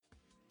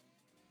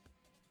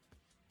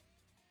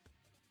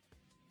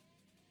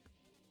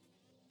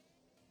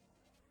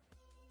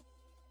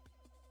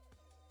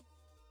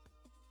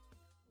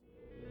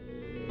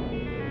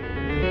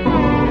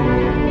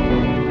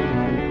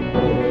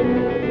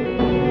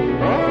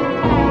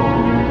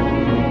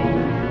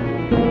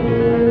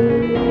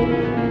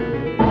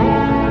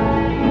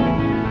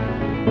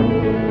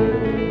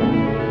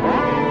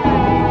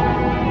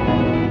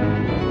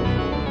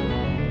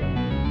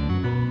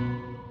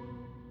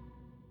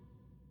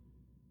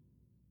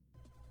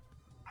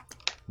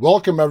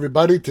Welcome,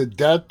 everybody, to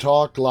Dead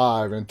Talk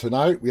Live. And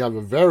tonight we have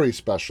a very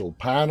special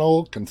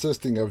panel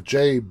consisting of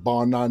Jay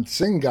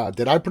Bonansinga.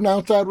 Did I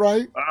pronounce that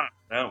right? Ah,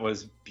 that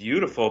was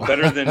beautiful.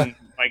 Better than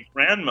my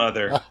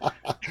grandmother.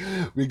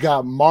 We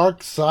got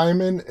Mark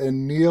Simon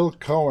and Neil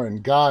Cohen.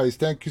 Guys,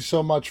 thank you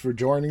so much for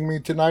joining me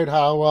tonight.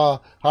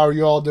 How are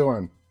you all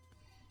doing?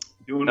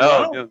 Doing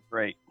Oh, well. doing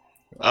great.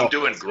 I'm Oh,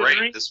 doing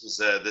great.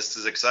 Considering. This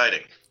is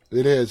exciting.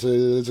 it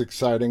is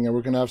exciting, and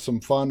we're going to have some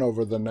fun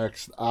over the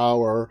next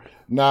hour.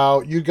 Now,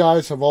 you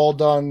guys have all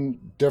done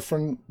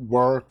different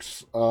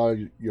works.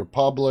 You're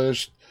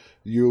published,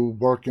 you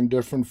work in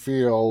different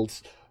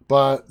fields,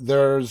 but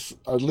there's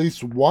at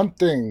least one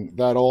thing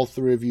that all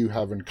three of you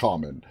have in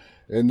common,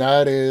 and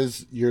that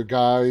is your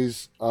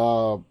guys'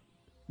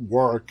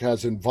 work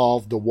has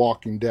involved The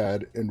Walking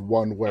Dead in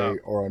one Oh, way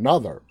or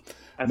another.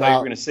 I thought you were Now,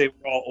 going to say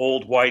we're all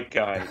old white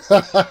guys.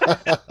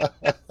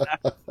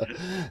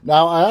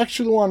 now, I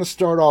actually want to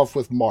start off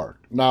with Mark.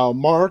 Now,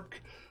 Mark,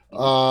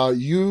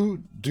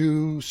 you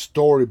do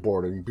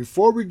storyboarding.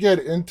 Before we get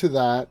into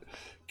that,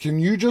 can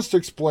you just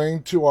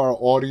explain to our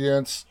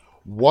audience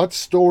what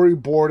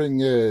storyboarding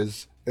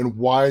is and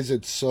why is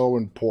it so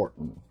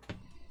important?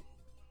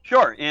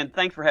 Sure, and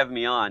thanks for having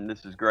me on.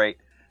 This is great.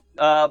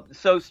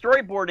 So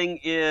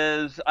storyboarding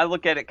is, I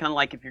look at it kind of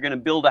like if you're going to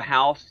build a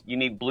house, you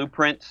need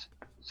blueprints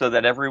so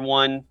that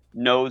everyone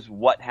knows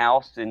what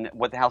house and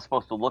what the house is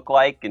supposed to look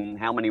like and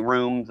how many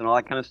rooms and all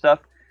that kind of stuff.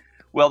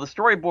 Well, the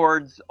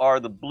storyboards are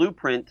the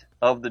blueprint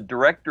of the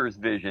director's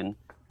vision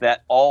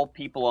that all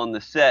people on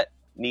the set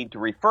need to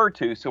refer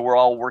to, so we're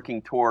all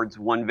working towards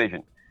one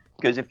vision.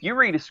 Because if you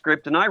read a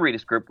script and I read a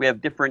script, we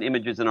have different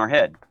images in our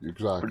head, but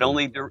Exactly.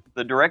 only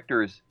the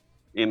director's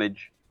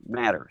image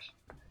matters.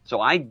 So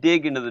I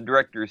dig into the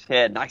director's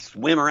head and I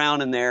swim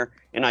around in there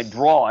and I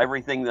draw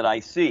everything that I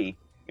see.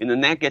 And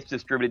then that gets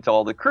distributed to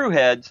all the crew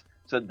heads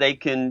so that they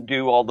can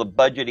do all the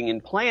budgeting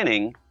and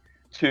planning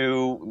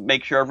to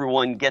make sure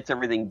everyone gets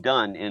everything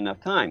done in enough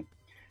time.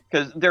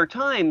 Because there are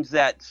times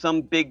that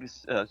some big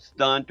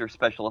stunt or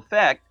special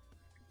effect,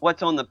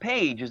 what's on the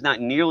page is not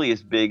nearly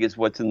as big as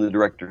what's in the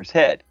director's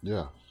head.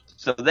 Yeah.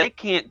 So they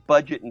can't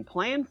budget and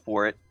plan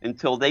for it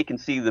until they can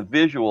see the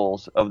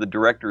visuals of the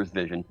director's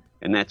vision,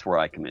 and that's where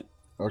I come in.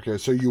 Okay,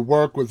 so you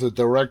work with the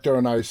director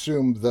and I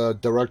assume the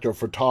director of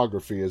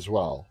photography as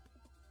well.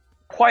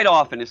 Quite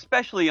often,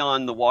 especially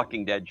on the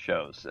Walking Dead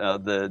shows,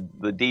 the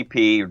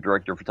DP or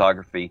director of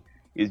photography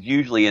is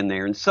usually in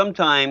there, and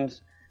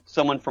sometimes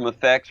someone from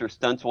effects or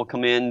stunts will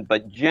come in,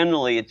 but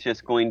generally it's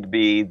just going to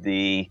be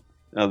the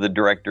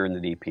director and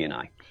the DP and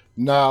I.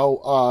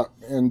 Now,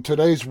 in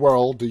today's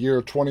world, the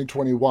year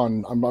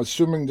 2021, I'm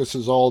assuming this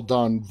is all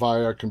done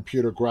via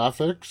computer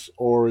graphics,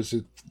 or is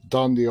it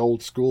done the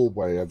old school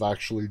way of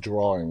actually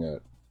drawing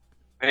it?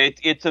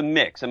 It's a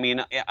mix. I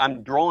mean,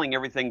 I'm drawing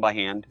everything by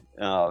hand,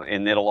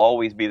 and it'll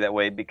always be that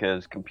way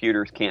because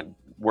computers can't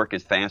work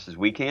as fast as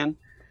we can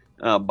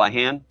by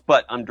hand,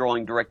 but I'm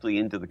drawing directly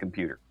into the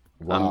computer.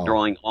 I'm Wow.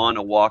 drawing on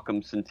a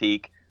Wacom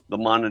Cintiq, the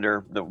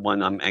monitor, the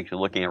one I'm actually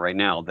looking at right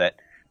now, that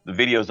the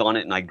video's on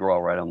it and I draw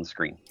right on the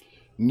screen.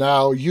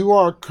 Now, you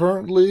are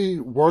currently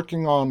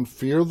working on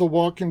Fear the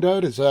Walking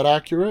Dead. Is that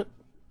accurate?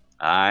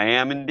 I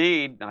am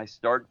indeed. I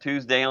start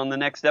Tuesday on the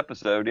next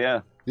episode,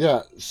 yeah.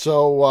 Yeah,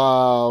 so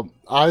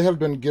I have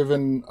been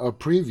given a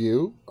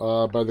preview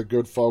by the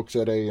good folks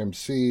at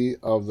AMC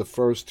of the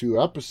first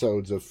two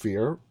episodes of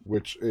Fear,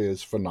 which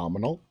is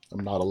phenomenal.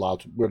 We're not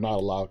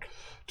allowed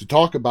to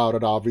talk about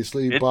it,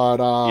 obviously, It, but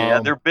yeah,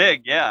 they're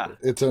big, yeah.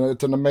 it's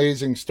an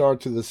amazing start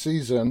to the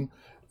season.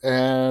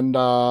 And,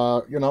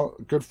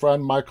 good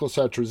friend Michael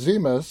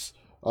Satrazemis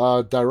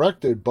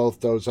directed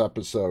both those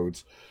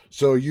episodes.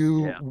 So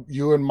Yeah.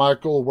 you and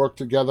Michael have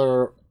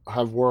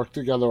worked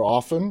together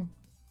often?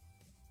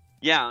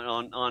 Yeah,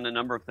 on a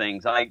number of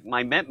things. I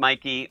met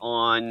Mikey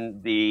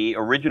on the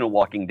original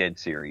Walking Dead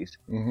series.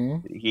 Hmm.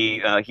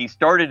 He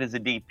started as a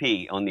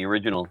DP on the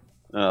original,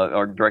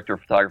 or director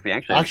of photography,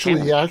 actually as a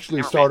Actually, he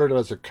actually cameraman. started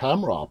as a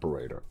camera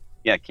operator.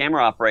 Yeah,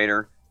 camera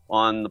operator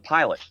on the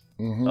pilot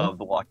Hmm. of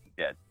The Walking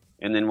Dead,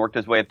 and then worked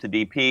his way up to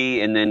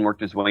DP, and then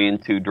worked his way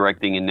into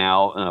directing and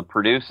now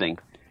producing.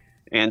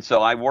 And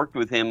so I worked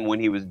with him when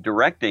he was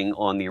directing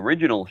on the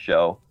original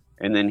show,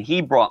 and then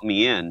he brought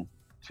me in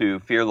to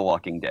Fear the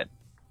Walking Dead.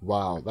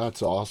 Wow,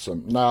 that's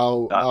awesome.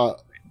 Now, Uh,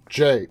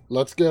 Jay,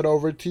 let's get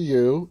over to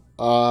you.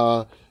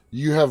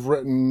 You have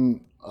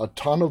written a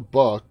ton of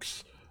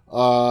books.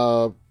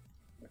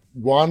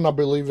 One, I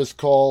believe, is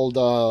called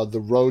The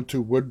Road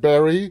to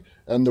Woodbury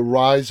and The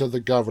Rise of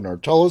the Governor.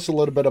 Tell us a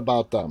little bit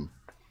about them.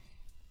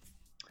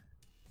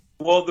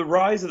 Well, The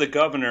Rise of the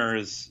Governor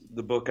is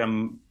the book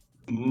I'm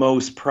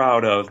most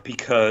proud of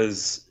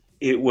because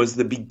it was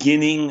the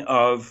beginning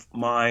of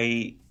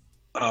my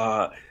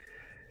uh,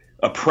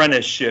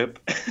 apprenticeship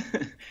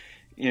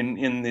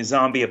in the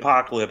zombie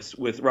apocalypse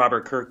with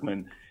Robert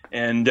Kirkman,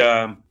 and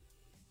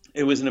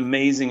it was an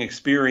amazing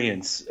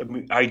experience. I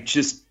mean,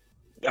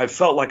 I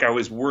felt like I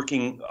was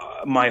working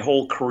my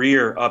whole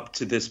career up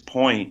to this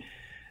point.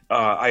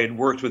 I had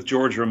worked with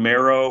George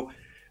Romero.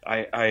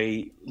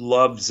 I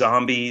love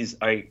zombies.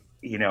 I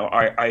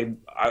I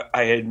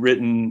had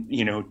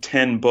written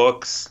 10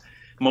 books,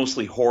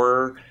 mostly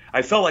horror.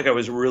 I felt like I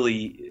was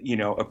really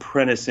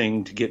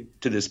apprenticing to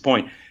get to this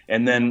point.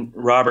 And then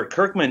Robert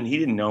Kirkman, he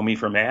didn't know me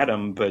from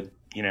Adam, but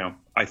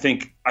I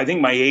think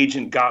my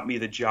agent got me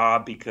the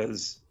job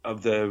because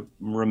of the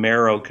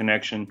Romero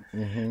connection.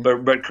 Mm-hmm.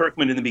 But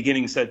Kirkman in the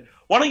beginning said,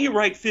 "Why don't you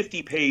write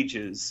 50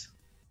 pages,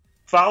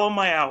 follow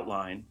my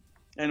outline,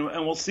 and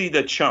we'll see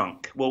the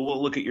chunk.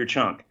 We'll look at your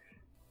chunk."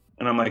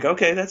 And I'm like,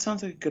 "Okay, that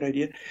sounds like a good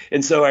idea."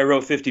 And so I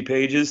wrote 50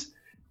 pages,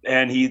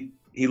 and he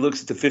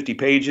looks at the 50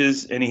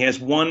 pages, and he has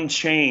one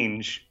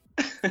change,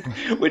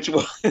 which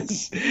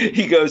was,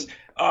 he goes,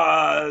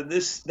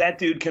 that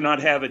dude cannot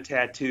have a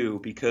tattoo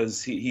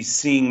because he's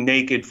seeing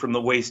naked from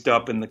the waist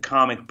up in the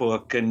comic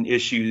book in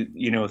issue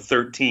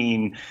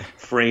 13,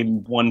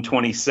 frame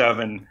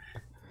 127.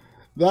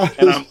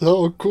 That is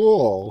so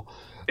cool.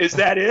 Is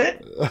that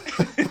it?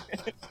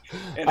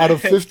 Out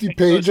of 50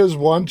 pages,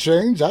 one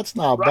change? That's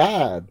not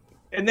bad.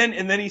 And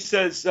then he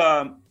says,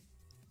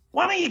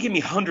 "Why don't you give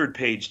me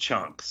 100-page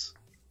chunks?"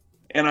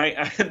 And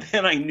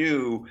then I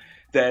knew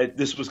that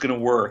this was going to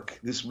work.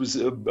 This was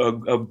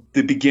the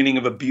beginning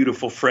of a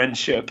beautiful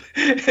friendship,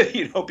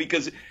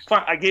 because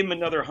I gave him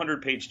another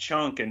 100-page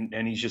chunk,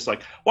 and he's just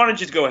like, "Why don't you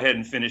just go ahead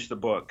and finish the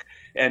book?"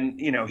 And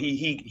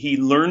he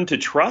learned to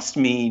trust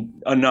me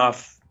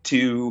enough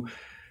to,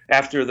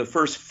 after the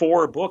first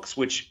 4 books,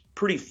 which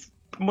pretty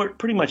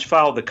much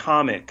followed the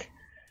comic.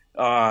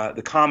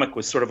 The comic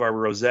was sort of our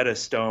Rosetta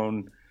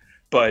Stone,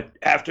 but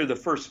after the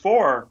first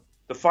 4.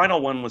 The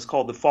final one was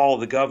called The Fall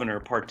of the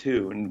Governor, Part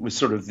 2, and was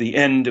sort of the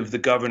end of the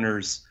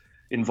governor's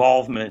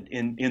involvement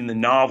in the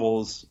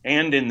novels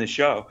and in the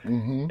show.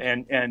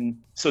 Mm-hmm. And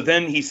so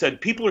then he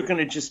said, people are going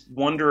to just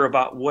wonder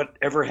about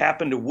whatever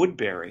happened to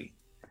Woodbury.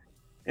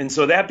 And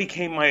so that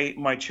became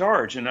my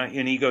charge.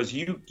 And he goes,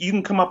 you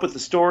can come up with the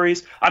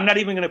stories. I'm not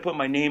even going to put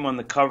my name on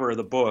the cover of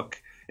the book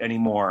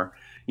anymore.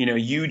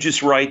 You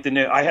just write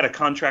I had a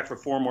contract for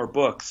 4 more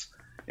books,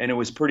 and it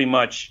was pretty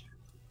much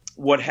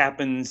what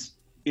happens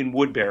in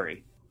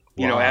Woodbury,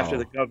 after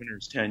the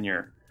governor's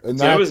tenure. And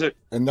so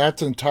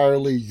that's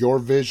entirely your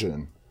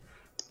vision.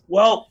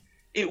 Well,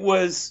 it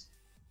was,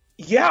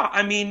 yeah.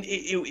 I mean,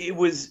 it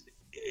was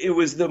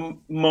the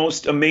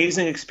most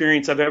amazing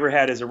experience I've ever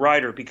had as a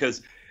writer,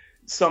 because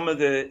some of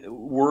the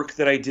work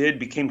that I did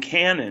became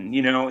canon,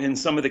 and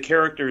some of the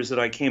characters that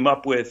I came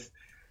up with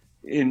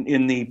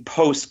in the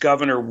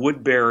post-Governor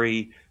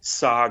Woodbury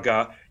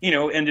saga,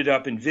 ended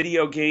up in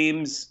video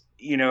games.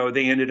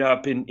 They ended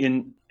up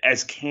in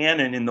as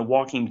canon in the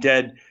Walking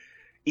Dead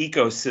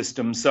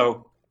ecosystem.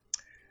 So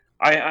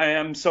I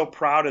am so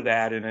proud of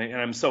that, and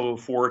I'm so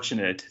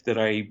fortunate that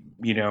I,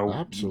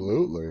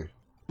 absolutely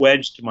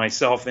wedged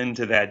myself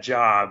into that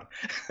job.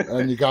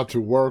 And you got to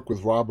work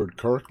with Robert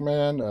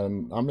Kirkman,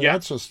 and I mean, Yeah.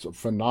 That's just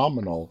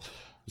phenomenal.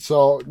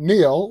 So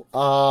Neil,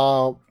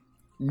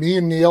 me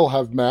and Neil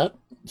have met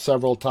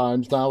several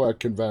times now at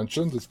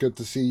conventions. It's good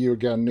to see you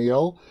again,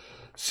 Neil.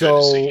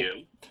 So, good to see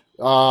you.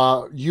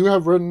 You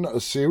have written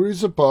a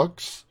series of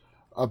books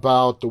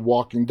about The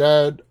Walking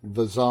Dead,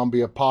 the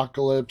zombie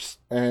apocalypse,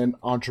 and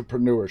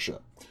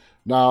entrepreneurship.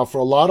 Now, for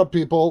a lot of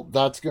people,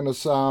 that's going to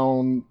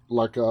sound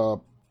like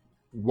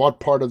what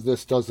part of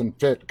this doesn't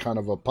fit kind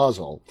of a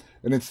puzzle,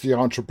 and it's the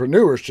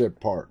entrepreneurship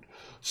part.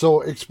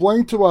 So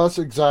explain to us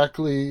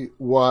exactly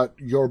what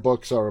your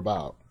books are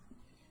about.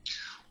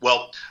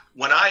 Well,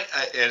 and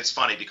it's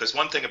funny because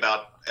one thing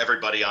about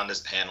everybody on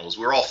this panel is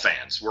we're all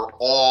fans. We're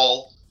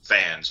all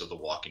fans of The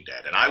Walking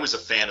Dead, and I was a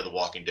fan of The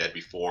Walking Dead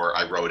before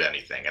I wrote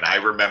anything. And I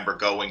remember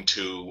going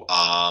to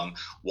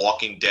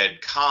Walking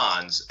Dead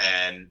cons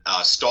and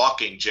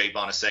stalking Jay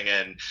Bonasinghe,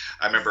 and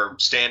I remember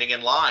standing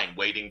in line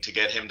waiting to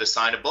get him to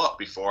sign a book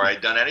before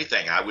I'd done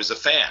anything. I was a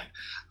fan.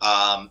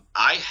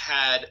 I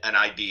had an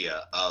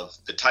idea of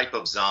the type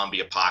of zombie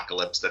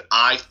apocalypse that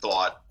I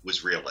thought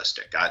was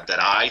realistic, that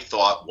I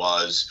thought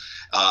was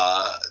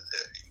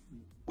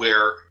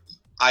where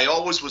I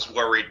always was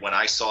worried when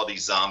I saw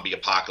these zombie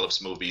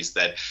apocalypse movies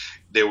that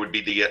there would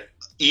be the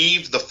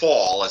eve, the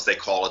fall, as they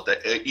call it,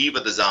 the eve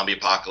of the zombie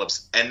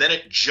apocalypse, and then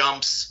it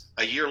jumps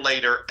a year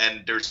later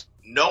and there's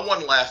no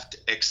one left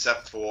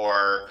except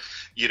for,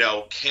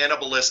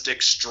 cannibalistic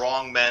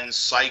strongmen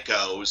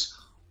psychos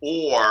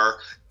or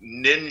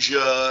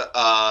ninja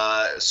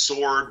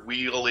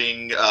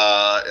sword-wielding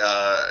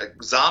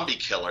zombie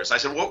killers. I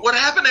said, what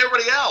happened to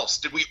everybody else?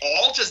 Did we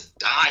all just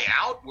die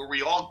out? Were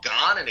we all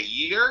gone in a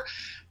year?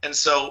 And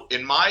so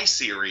in my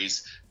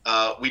series,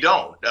 we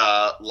don't.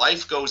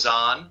 Life goes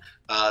on.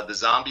 The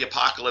zombie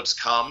apocalypse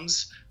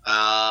comes.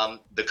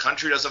 The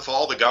country doesn't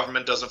fall. The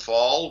government doesn't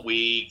fall.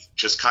 We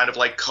just kind of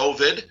like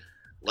COVID,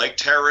 like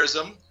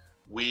terrorism.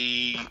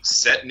 We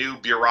set new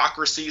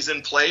bureaucracies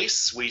in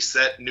place. We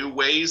set new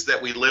ways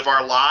that we live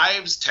our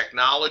lives.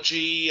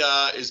 Technology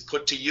is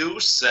put to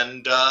use,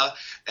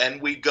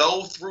 and we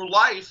go through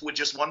life with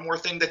just one more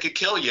thing that could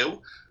kill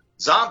you: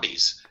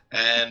 zombies.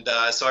 And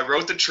so I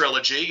wrote the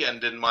trilogy,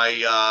 and in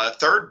my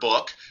third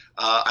book,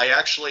 I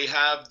actually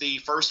have the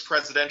first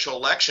presidential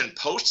election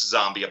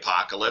post-zombie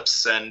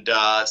apocalypse, and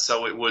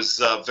so it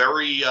was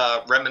very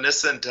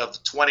reminiscent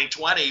of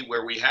 2020,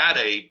 where we had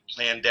a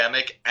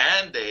pandemic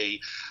and a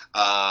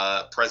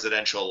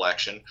presidential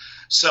election.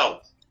 So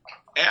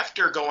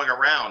after going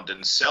around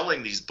and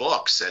selling these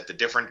books at the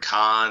different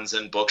cons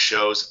and book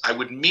shows, I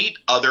would meet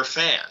other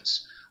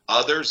fans,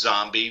 other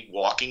zombie,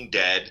 Walking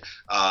Dead,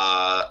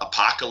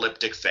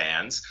 apocalyptic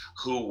fans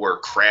who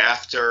were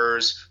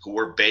crafters, who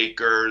were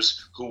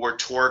bakers, who were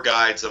tour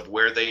guides of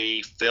where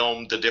they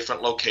filmed the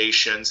different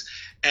locations.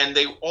 And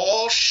they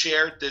all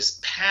shared this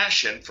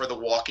passion for The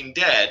Walking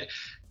Dead.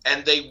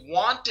 And they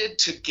wanted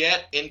to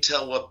get into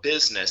a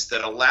business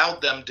that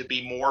allowed them to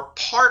be more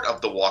part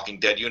of the Walking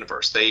Dead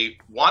universe. They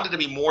wanted to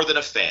be more than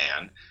a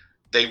fan.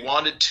 They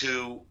wanted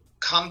to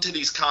come to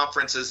these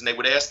conferences, and they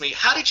would ask me,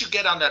 how did you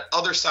get on that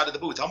other side of the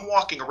booth? I'm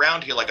walking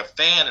around here like a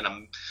fan, and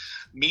I'm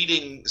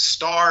meeting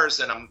stars,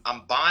 and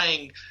I'm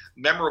buying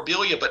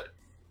memorabilia, but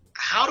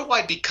how do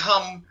I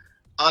become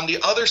on the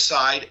other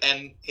side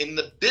and in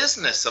the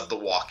business of The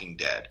Walking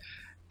Dead?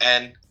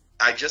 And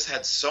I just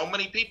had so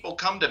many people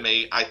come to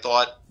me. I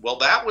thought, well,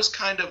 that was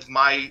kind of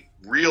my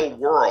real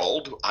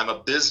world. I'm a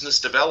business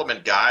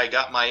development guy. I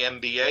got my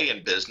MBA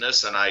in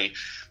business, and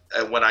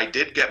when I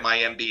did get my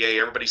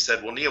MBA, everybody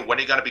said, well, Neil, when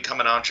are you going to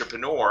become an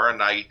entrepreneur?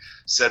 And I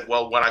said,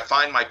 well, when I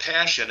find my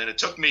passion, and it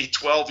took me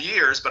 12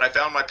 years, but I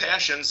found my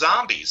passion,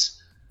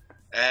 zombies.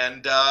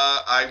 And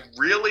I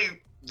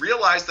really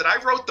realized that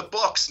I wrote the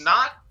books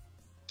not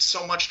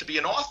so much to be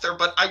an author,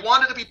 but I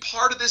wanted to be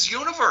part of this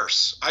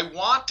universe. I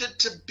wanted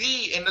to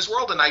be in this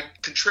world, and I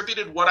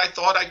contributed what I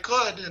thought I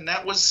could, and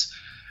that was,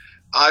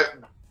 I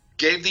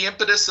gave the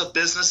impetus of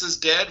Business is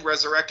Dead,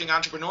 Resurrecting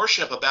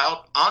Entrepreneurship,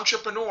 about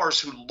entrepreneurs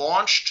who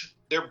launched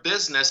their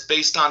business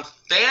based on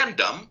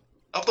fandom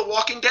of The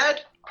Walking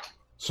Dead.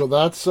 So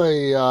that's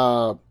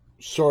a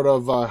sort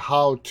of a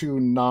how-to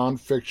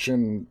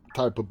nonfiction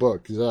type of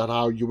book. Is that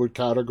how you would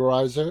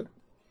categorize it?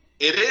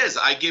 It is.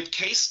 I give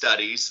case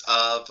studies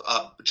of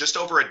just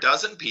over a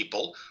dozen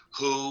people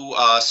who,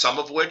 some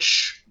of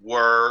which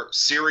were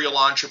serial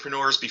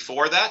entrepreneurs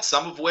before that,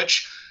 some of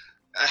which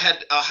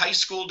had a high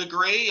school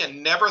degree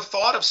and never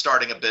thought of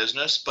starting a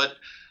business, but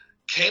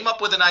came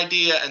up with an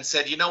idea and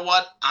said, you know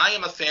what, I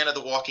am a fan of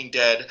The Walking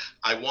Dead.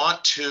 I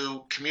want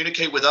to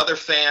communicate with other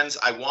fans.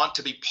 I want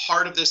to be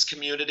part of this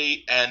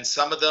community. And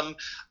some of them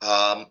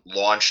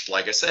launched,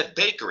 like I said,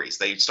 bakeries.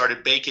 They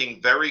started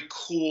baking very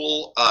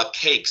cool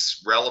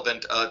cakes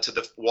relevant to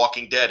The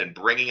Walking Dead and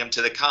bringing them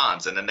to the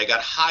cons. And then they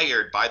got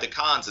hired by the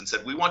cons and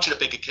said, we want you to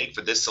bake a cake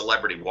for this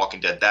celebrity,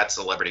 Walking Dead, that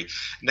celebrity.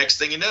 Next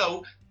thing you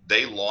know,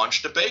 they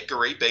launched a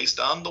bakery based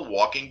on The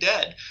Walking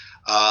Dead.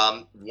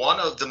 One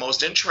of the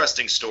most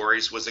interesting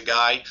stories was a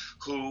guy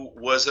who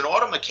was an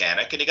auto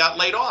mechanic, and he got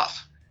laid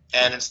off.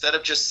 And instead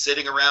of just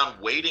sitting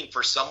around waiting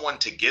for someone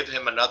to give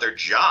him another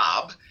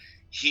job,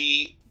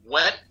 he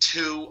went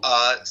to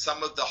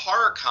some of the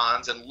horror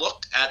cons and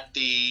looked at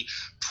the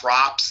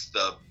props,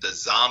 the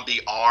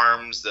zombie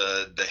arms,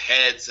 the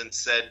heads, and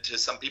said to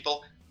some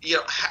people, you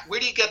know,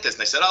 where do you get this?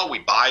 And they said, oh, we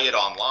buy it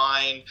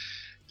online.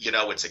 You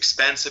know, it's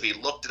expensive. He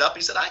looked it up.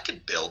 He said, I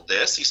could build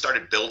this. He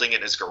started building it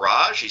in his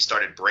garage. He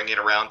started bringing it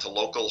around to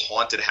local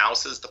haunted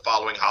houses the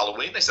following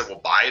Halloween. They said, well,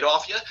 buy it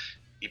off you.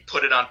 He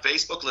put it on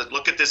Facebook.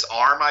 Look at this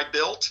arm I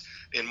built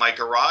in my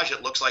garage.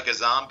 It looks like a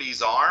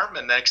zombie's arm.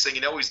 And next thing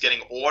you know, he's getting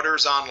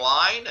orders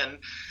online. And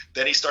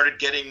then he started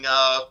getting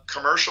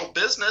commercial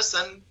business,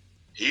 and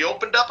he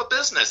opened up a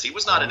business. He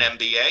was not an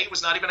MBA. He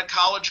was not even a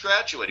college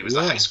graduate. He was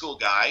a high school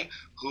guy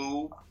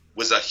who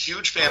was a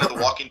huge fan of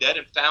The Walking Dead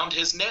and found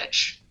his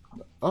niche.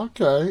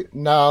 Okay.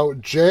 Now,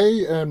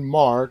 Jay and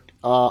Mark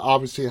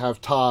obviously have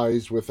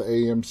ties with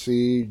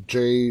AMC.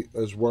 Jay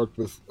has worked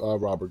with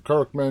Robert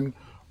Kirkman.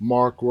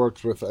 Mark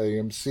works with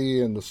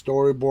AMC in the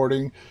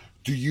storyboarding.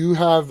 Do you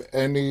have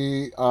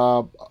any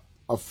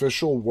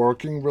official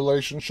working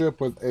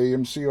relationship with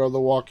AMC or The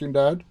Walking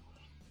Dead?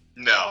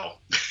 No.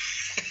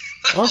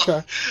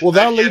 Okay. Well,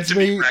 that I've yet leads to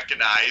me be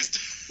recognized.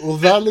 Well,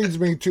 that leads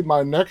me to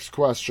my next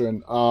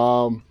question.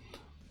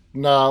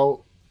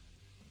 Now,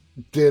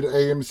 did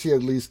AMC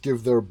at least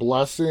give their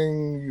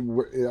blessing?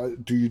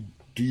 Do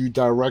you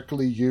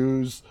directly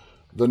use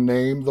the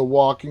name The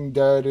Walking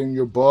Dead in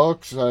your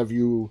books? Have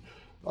you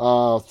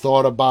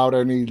thought about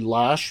any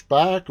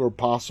lashback or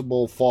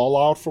possible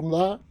fallout from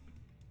that?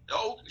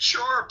 Oh,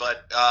 sure,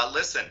 but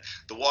listen,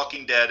 The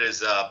Walking Dead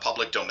is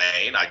public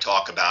domain. I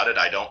talk about it.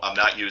 I'm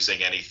not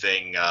using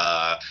anything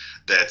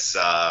that's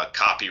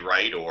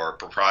copyright or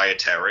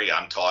proprietary.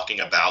 I'm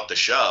talking about the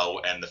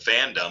show and the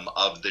fandom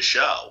of the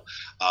show,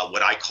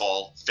 what I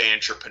call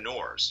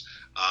fantrepreneurs.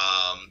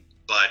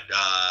 But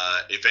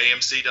if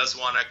AMC does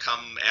want to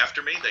come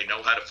after me, they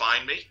know how to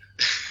find me.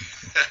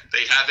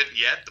 They haven't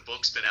yet. The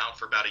book's been out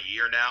for about a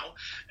year now,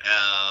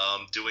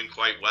 doing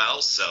quite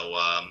well. So,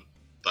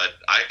 but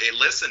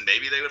listen,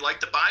 maybe they would like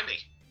to buy me.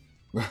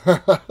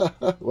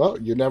 Well,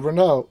 you never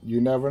know. You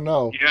never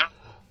know. Yeah.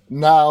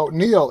 Now,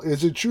 Neil,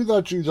 is it true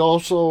that you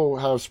also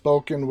have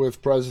spoken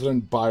with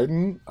President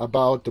Biden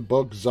about the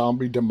book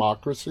Zombie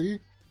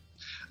Democracy?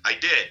 I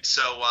did.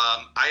 So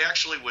I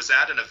actually was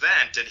at an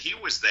event, and he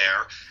was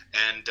there.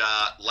 And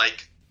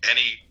like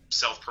any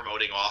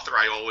self-promoting author,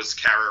 I always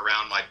carry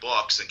around my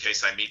books in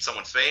case I meet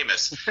someone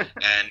famous.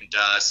 And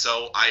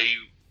so I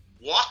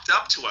walked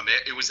up to him.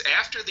 It was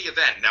after the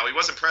event. Now, he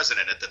wasn't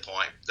president at the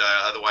point.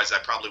 Otherwise, I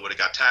probably would have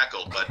got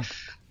tackled. But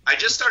I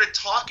just started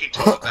talking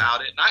to him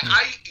about it. And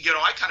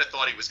I kind of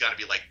thought he was going to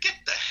be like, get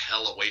the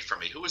hell away from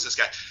me. Who is this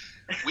guy?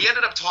 We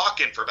ended up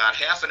talking for about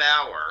half an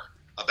hour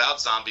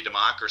about zombie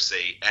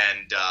democracy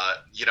and,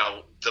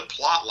 the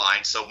plot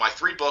line. So my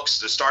 3 books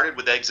started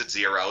with Exit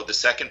Zero. The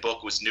second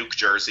book was Nuke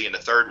Jersey, and the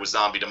third was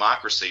Zombie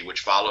Democracy,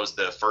 which follows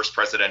the first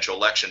presidential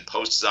election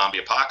post-zombie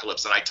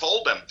apocalypse. And I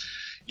told him,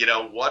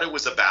 what it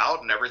was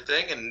about and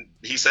everything. And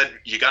he said,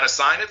 you got to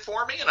sign it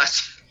for me? And I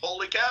said,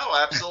 holy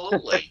cow,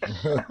 absolutely.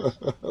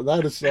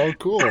 That is so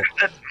cool.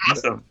 That's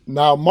awesome.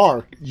 Now,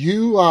 Mark,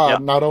 you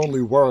not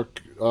only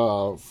work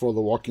for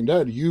The Walking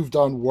Dead, you've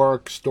done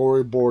work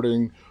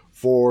storyboarding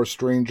for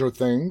Stranger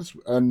Things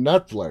and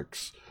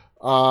Netflix.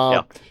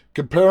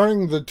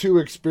 Comparing the two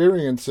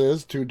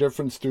experiences, 2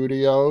 different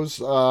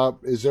studios,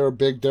 is there a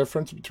big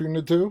difference between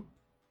the two?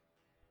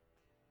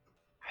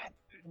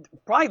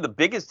 Probably the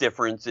biggest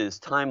difference is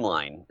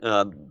timeline.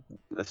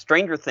 The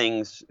Stranger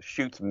Things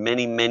shoots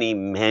many, many,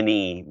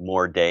 many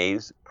more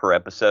days per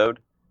episode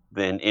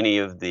than any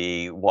of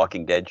the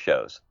Walking Dead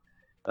shows.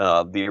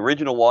 The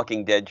original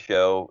Walking Dead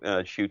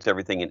show shoots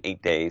everything in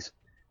 8 days.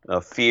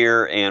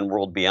 Fear and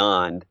World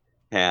Beyond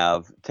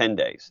have 10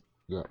 days.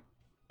 Yeah.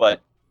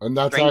 And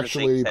that's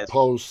actually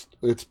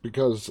it's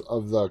because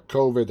of the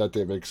COVID that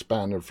they've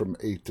expanded from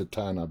 8 to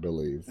 10, I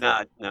believe.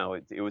 No,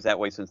 it was that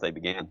way since they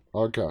began.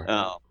 Okay.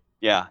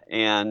 Yeah,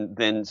 and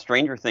then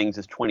Stranger Things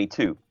is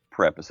 22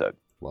 per episode.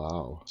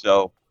 Wow.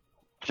 So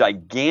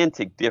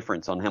gigantic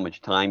difference on how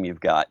much time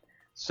you've got.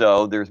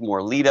 So there's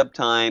more lead up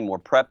time, more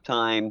prep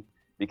time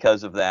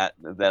because of that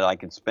I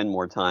can spend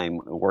more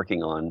time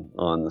working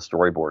on the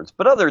storyboards.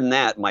 But other than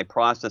that, my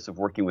process of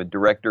working with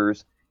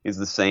directors is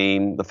the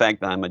same. The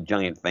fact that I'm a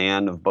giant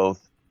fan of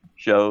both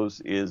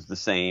shows is the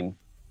same.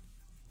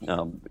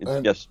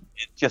 It's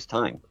just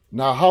time.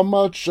 Now, how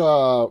much,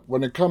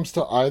 when it comes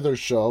to either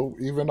show,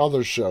 even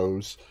other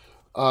shows,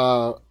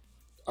 I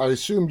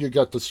assume you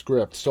get the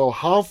script. So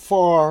how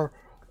far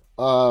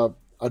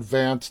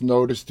advance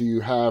notice do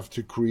you have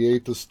to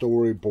create the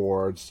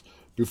storyboards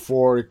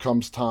before it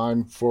comes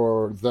time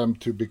for them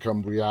to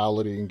become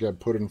reality and get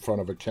put in front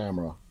of a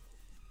camera?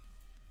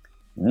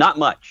 Not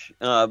much.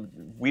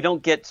 We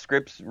don't get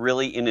scripts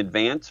really in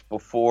advance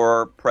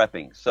before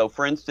prepping. So,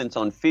 for instance,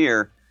 on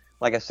Fear,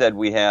 like I said,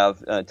 we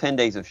have 10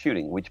 days of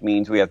shooting, which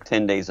means we have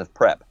 10 days of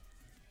prep.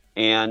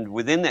 And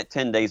within that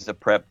 10 days of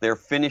prep, they're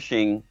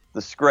finishing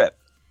the script.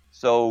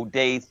 So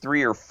day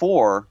 3 or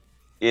 4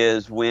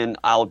 is when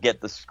I'll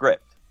get the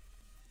script.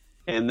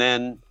 And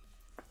then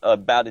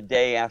about a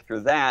day after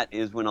that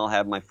is when I'll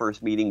have my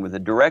first meeting with the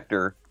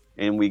director,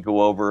 and we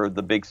go over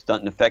the big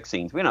stunt and effect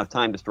scenes. We don't have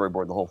time to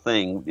storyboard the whole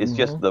thing. It's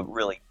just the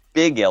really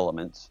big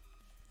elements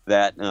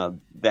that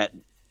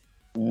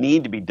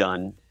need to be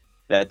done.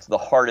 That's the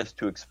hardest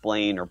to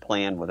explain or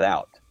plan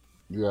without.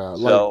 Yeah,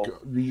 so, like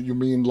you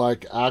mean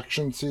like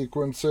action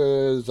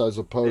sequences as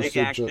opposed big to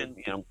action,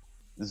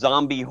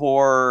 zombie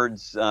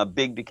hordes,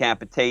 big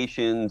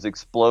decapitations,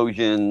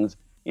 explosions,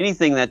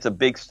 anything that's a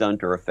big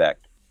stunt or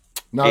effect.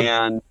 Now,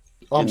 and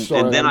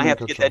then I have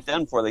to get that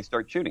done before they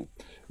start shooting.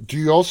 Do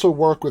you also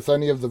work with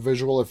any of the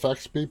visual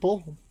effects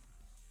people?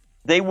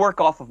 They work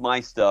off of my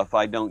stuff.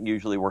 I don't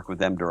usually work with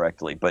them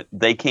directly, but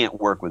they can't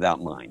work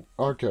without mine.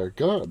 Okay,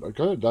 good.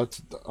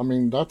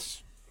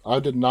 I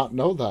did not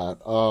know that.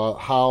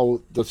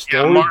 How the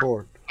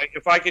storyboard. Yeah,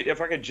 Mark,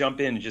 if I could jump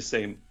in and just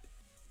say,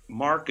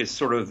 Mark is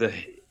sort of the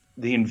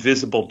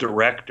invisible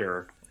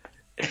director,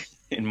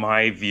 in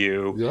my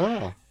view.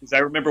 Yeah. Because I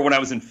remember when I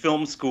was in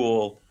film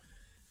school,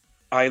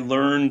 I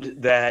learned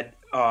that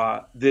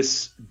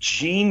this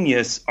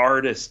genius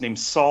artist named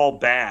Saul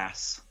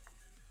Bass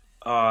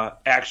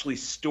actually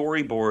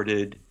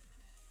storyboarded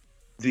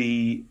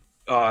the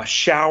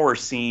shower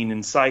scene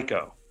in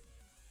Psycho.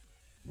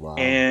 Wow.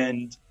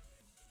 And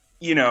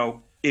I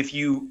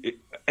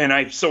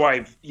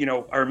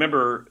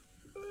remember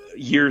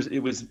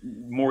it was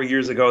more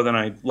years ago than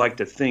I like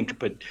to think,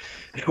 but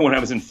when I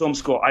was in film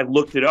school, I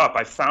looked it up,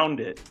 I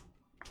found it,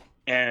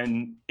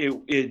 and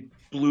it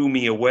blew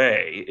me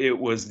away. It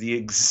was the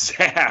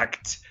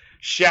exact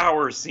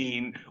shower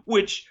scene,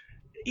 which,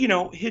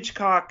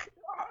 Hitchcock,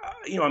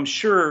 I'm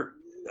sure,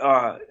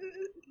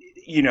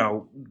 he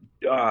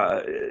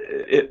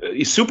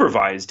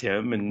supervised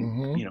him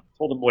and,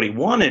 told him what he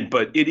wanted.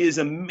 But it is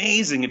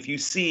amazing if you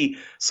see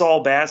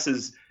Saul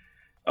Bass's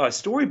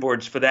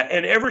storyboards for that.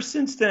 And ever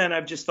since then,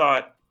 I've just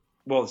thought,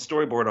 well, the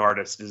storyboard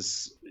artist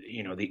is,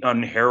 the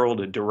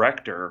unheralded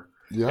director.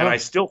 Yeah. And I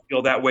still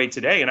feel that way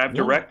today. And I've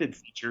directed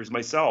features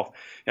myself.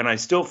 And I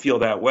still feel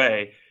that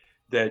way,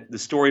 that the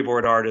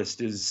storyboard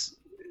artist is,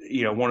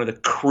 one of the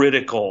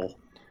critical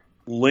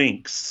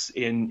links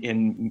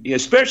in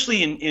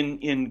especially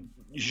in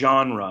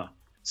genre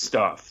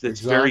stuff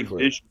that's very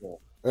visual.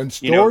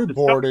 And You know, the stuff that's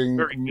storyboarding,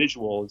 very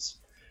visual is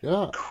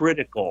yeah,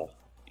 critical.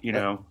 You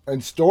know,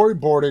 and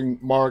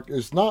storyboarding, Mark,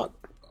 is not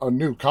a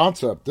new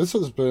concept. This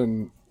has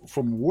been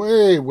from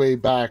way, way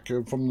back,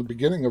 from the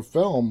beginning of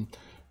film.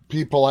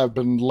 People have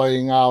been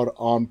laying out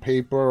on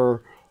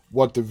paper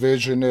what the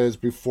vision is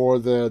before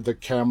the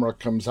camera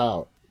comes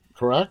out.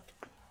 Correct?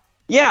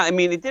 Yeah, I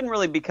mean, it didn't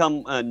really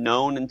become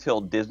known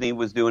until Disney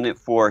was doing it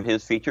for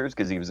his features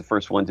because he was the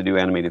first one to do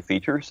animated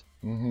features.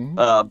 Mm-hmm.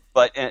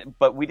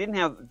 But we didn't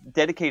have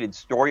dedicated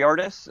story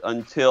artists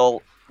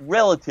until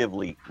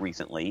relatively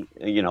recently,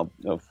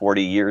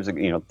 40 years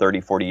ago,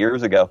 30, 40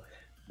 years ago.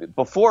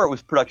 Before it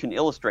was production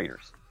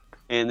illustrators.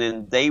 And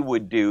then they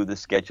would do the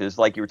sketches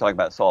like you were talking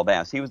about Saul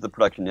Bass. He was the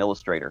production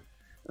illustrator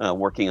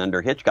working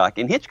under Hitchcock.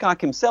 And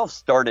Hitchcock himself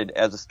started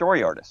as a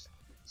story artist.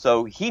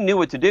 So he knew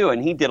what to do,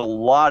 and he did a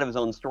lot of his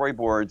own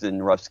storyboards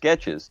and rough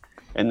sketches.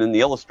 And then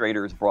the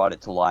illustrators brought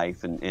it to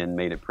life and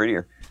made it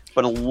prettier.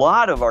 But a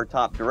lot of our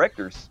top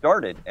directors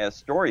started as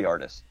story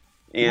artists.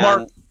 And,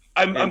 Mark,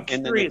 I'm and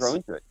curious. then they grow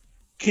into it.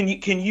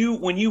 Can you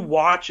when you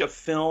watch a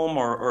film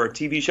or a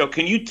TV show,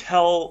 can you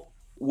tell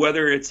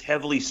whether it's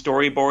heavily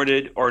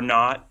storyboarded or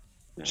not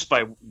just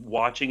by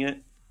watching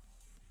it?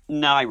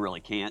 No, I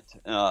really can't.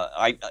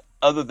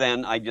 Other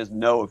than I just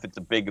know if it's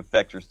a big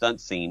effects or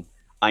stunt scene,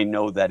 I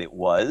know that it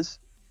was.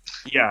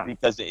 Yeah.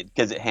 Because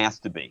it has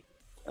to be.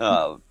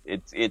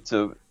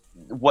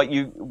 What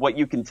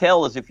you can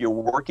tell is if you're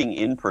working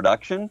in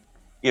production,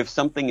 if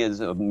something is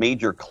a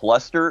major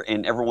cluster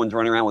and everyone's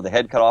running around with their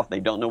head cut off, they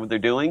don't know what they're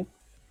doing,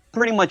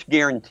 pretty much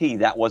guarantee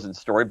that wasn't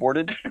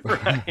storyboarded.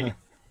 Right.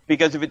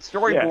 Because if it's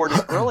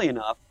storyboarded early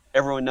enough,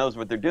 everyone knows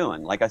what they're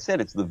doing. Like I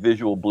said, it's the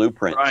visual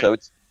blueprint. Right. So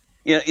it's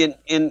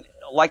in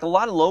like a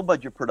lot of low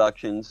budget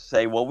productions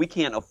say, well, we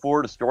can't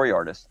afford a story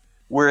artist,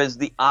 whereas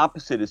the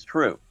opposite is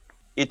true.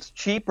 It's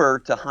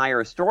cheaper to hire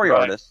a story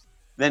artist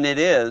than it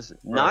is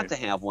not to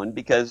have one,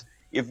 because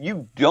if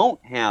you don't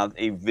have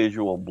a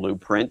visual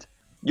blueprint,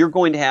 you're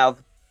going to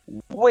have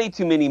way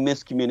too many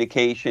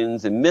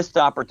miscommunications and missed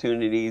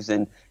opportunities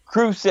and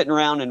crew sitting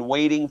around and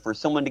waiting for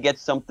someone to get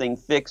something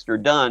fixed or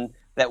done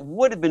that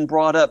would have been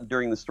brought up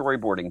during the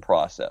storyboarding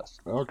process.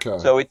 Okay.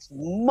 So it's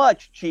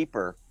much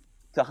cheaper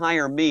to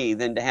hire me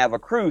than to have a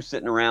crew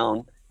sitting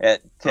around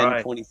at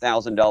 $10,000,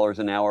 $20,000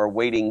 an hour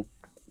waiting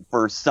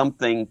for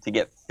something to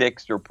get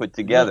fixed or put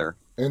together.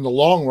 In the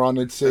long run,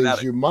 it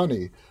saves you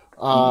money.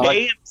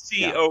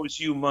 AMC owes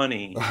you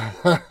money.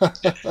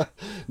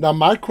 Now,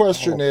 my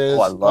question is,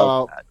 I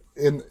love that.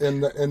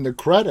 in the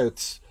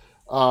credits,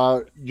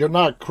 you're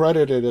not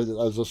credited as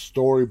a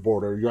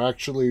storyboarder. You're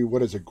actually,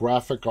 what is it,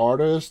 graphic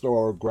artist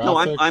or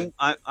graphic? No,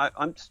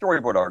 I'm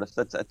storyboard artist.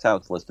 That's how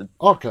it's listed.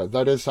 Okay,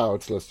 that is how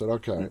it's listed.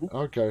 Okay, Mm-hmm.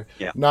 okay.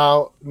 Yeah.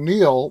 Now,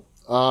 Neil,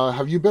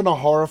 have you been a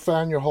horror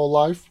fan your whole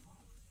life?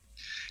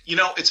 You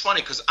know, it's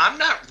funny because I'm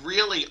not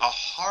really a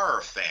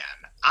horror fan.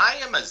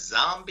 I am a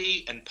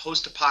zombie and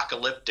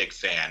post-apocalyptic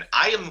fan.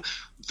 I am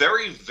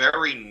very,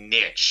 very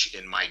niche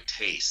in my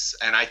tastes.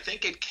 And I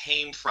think it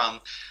came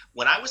from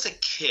when I was a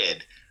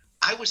kid,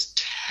 I was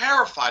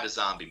terrified of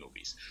zombie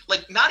movies.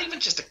 Like, not even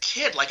just a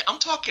kid. Like, I'm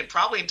talking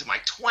probably into my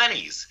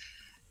 20s.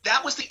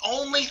 That was the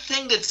only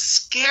thing that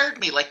scared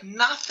me. Like,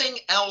 nothing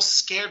else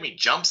scared me.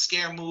 Jump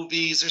scare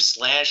movies or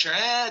slasher,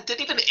 it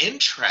didn't even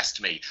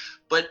interest me.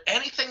 But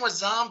anything with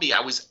zombie,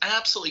 I was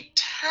absolutely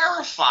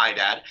terrified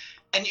at.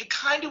 And you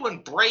kind of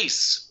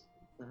embrace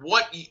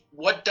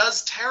what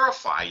does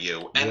terrify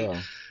you. And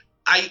Yeah.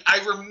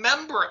 I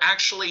remember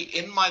actually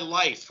in my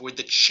life where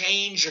the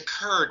change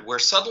occurred, where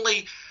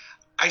suddenly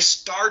I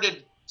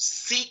started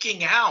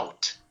seeking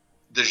out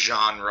the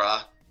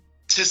genre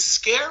to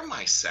scare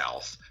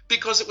myself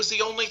because it was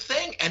the only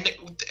thing. And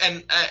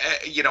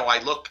I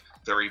look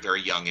very,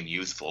 very young and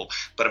youthful,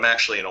 but I'm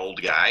actually an old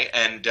guy.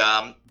 And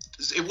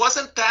it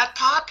wasn't that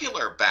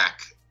popular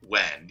back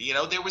when,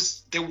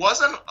 there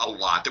wasn't a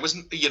lot. There was,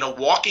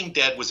 Walking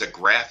Dead was a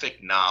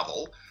graphic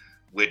novel,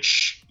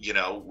 which,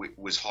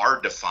 was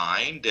hard to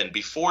find. And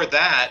before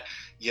that,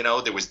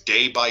 there was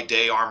Day by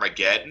Day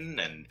Armageddon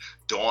and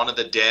Dawn of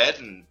the Dead.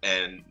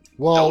 And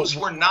those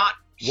were not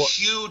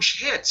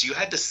huge hits. You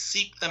had to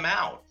seek them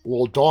out.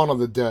 Well, Dawn of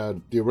the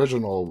Dead, the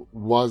original,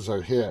 was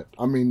a hit.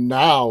 I mean,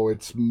 now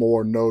it's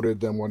more noted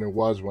than when it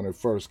was when it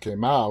first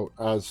came out,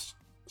 as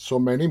so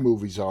many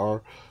movies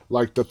are.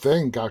 Like The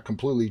Thing got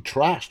completely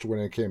trashed when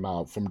it came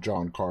out from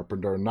John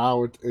Carpenter.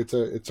 Now it's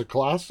a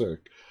classic.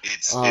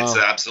 It's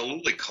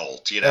absolutely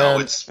cult.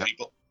 It's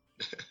people.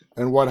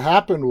 And what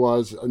happened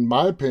was, in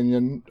my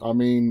opinion, I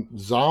mean,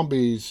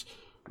 zombies,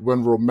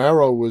 when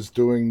Romero was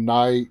doing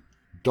Night,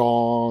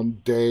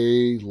 Dawn,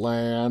 Day,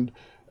 Land,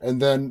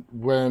 and then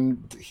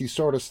when he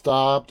sort of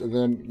stopped, and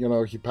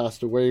then, he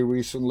passed away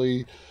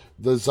recently,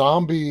 the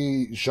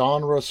zombie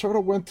genre sort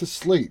of went to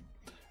sleep.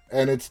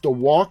 And it's The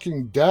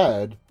Walking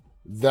Dead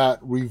that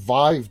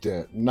revived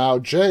it. Now,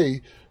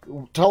 Jay,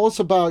 tell us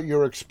about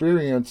your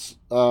experience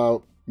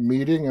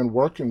meeting and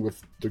working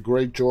with the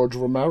great George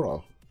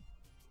Romero.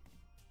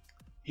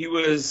 He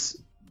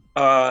was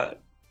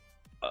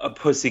a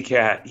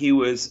pussycat. He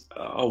was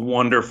a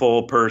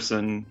wonderful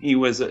person. He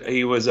was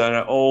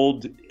an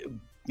old,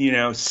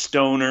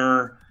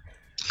 stoner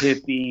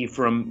hippie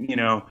from,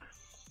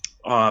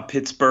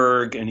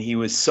 Pittsburgh, and he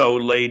was so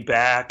laid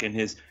back. And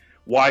his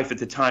wife at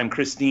the time,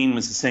 Christine,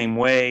 was the same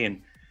way.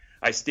 And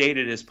I stayed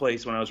at his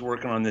place when I was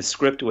working on this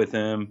script with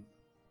him,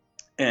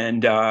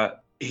 and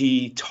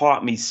he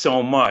taught me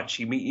so much.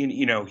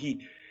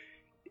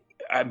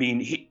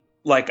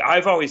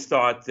 I've always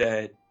thought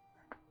that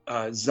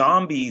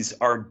zombies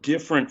are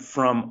different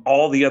from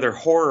all the other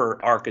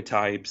horror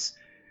archetypes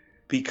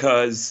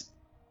because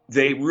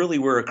they really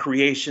were a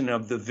creation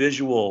of the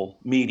visual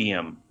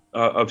medium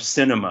of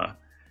cinema.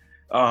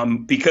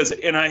 Because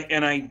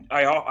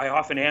I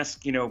often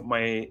ask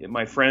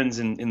my friends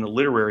in the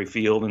literary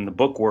field, in the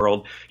book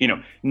world,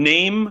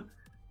 name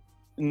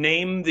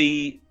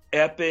the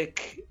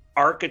epic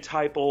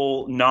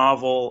archetypal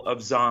novel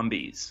of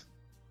zombies,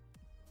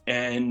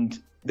 and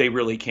they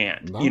really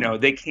can't. No.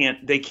 They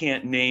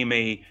can't name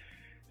a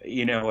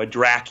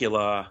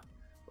Dracula,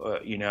 or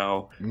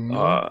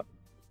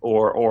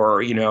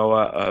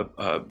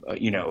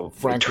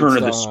Return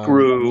of the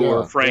Screw,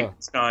 or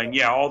Frankenstein.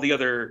 Yeah, all the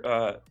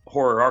other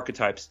horror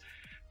archetypes.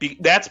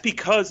 That's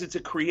because it's a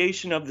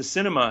creation of the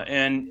cinema,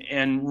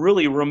 and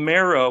really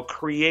Romero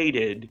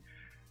created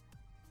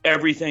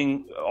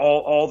everything,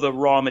 all the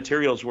raw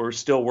materials we're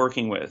still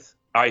working with.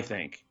 I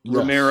think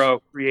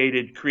Romero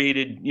created.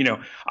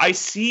 I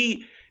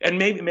see, and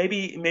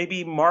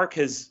maybe Mark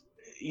has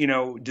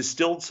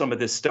distilled some of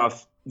this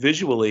stuff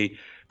visually,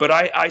 but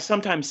I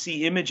sometimes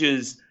see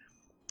images,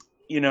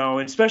 and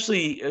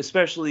especially in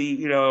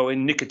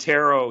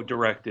Nicotero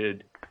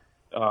directed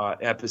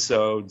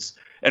episodes,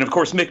 and of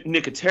course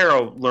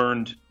Nicotero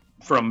learned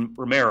from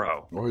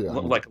Romero,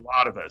 like a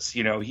lot of us.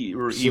 He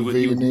was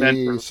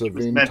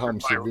mentored Tom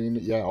Savini,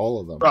 yeah, all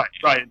of them.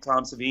 Right, and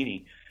Tom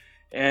Savini.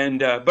 And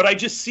but I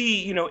just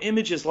see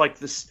images like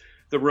this,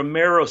 the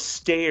Romero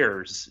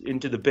stairs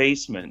into the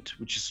basement,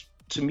 which is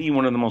to me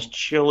one of the most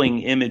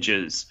chilling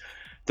images.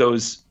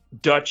 Those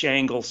Dutch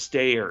angle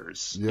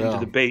stairs into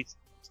the basement,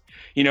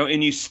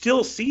 and you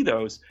still see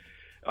those.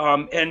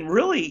 And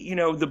really,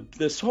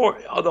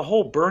 the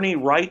whole Bernie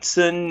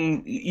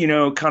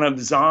Wrightson, kind of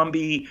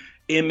zombie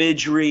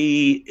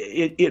imagery,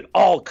 it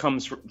all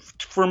comes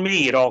for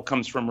me. It all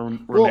comes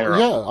from Romero. Well,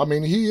 yeah, I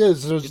mean, he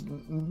is.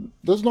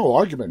 There's no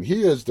argument.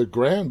 He is the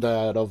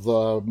granddad of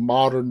the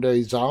modern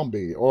day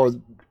zombie, or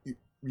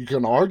you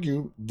can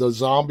argue the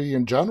zombie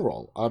in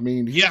general. I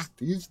mean, he's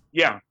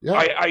the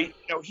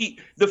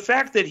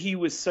fact that he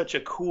was such a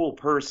cool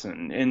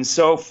person and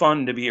so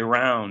fun to be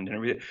around and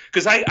everything.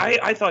 Because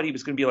I thought he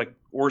was going to be like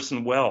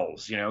Orson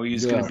Welles. He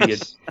was going to be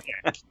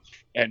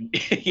and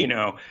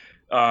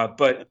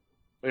but.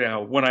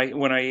 When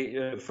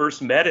I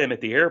first met him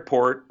at the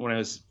airport, when I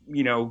was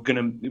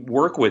going to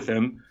work with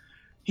him,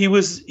 he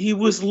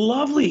was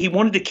lovely. He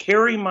wanted to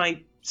carry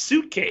my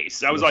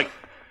suitcase. I was like,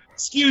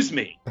 "Excuse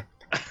me,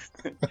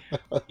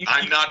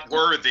 I'm not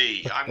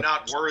worthy. I'm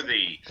not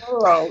worthy."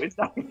 Oh, it's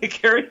not going to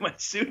carry my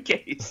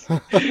suitcase.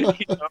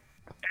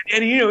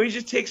 And he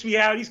just takes me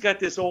out. He's got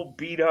this old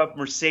beat up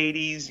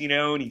Mercedes,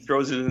 and he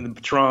throws it in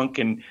the trunk,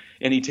 and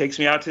he takes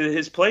me out to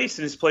his place.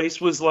 And his place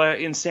was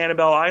in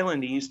Sanibel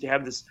Island. He used to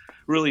have this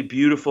really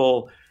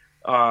beautiful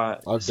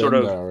I've been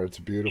there. It's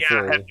beautiful.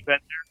 Yeah, have you been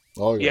there?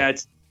 Oh yeah.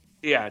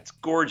 It's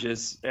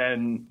gorgeous,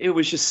 and it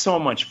was just so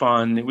much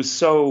fun. It was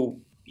so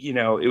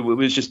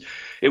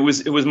it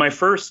was my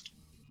first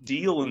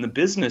deal in the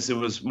business. It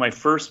was my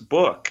first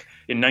book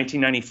in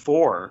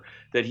 1994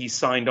 that he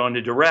signed on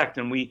to direct,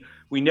 and we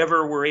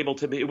never were able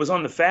to. It was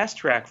on the fast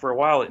track for a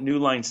while at New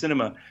Line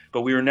Cinema,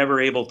 but we were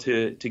never able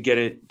to get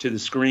it to the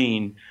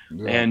screen.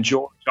 Yeah. And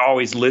George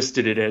always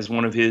listed it as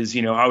one of his.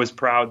 I was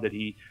proud that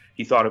he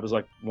thought it was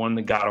like one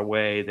that got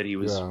away, that he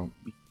was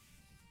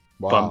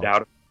bummed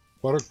out.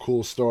 What a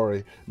cool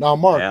story. Now,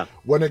 Mark,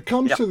 when it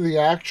comes to the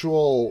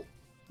actual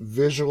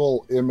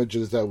visual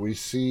images that we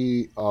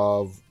see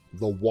of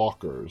the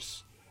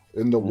walkers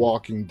in The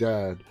Walking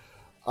Dead,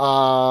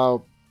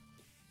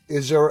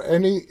 is there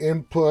any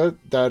input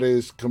that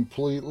is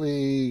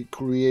completely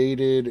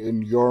created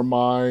in your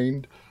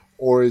mind,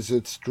 or is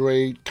it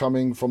straight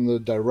coming from the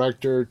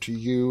director to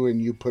you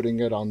and you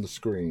putting it on the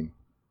screen?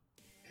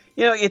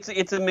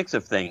 It's a mix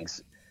of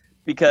things,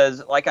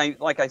 because like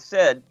I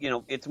said,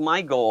 it's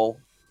my goal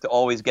to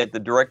always get the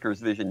director's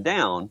vision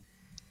down,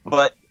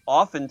 but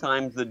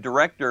oftentimes the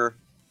director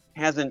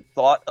hasn't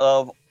thought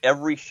of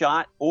every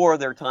shot, or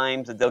there are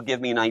times that they'll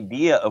give me an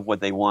idea of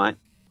what they want,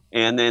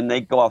 and then they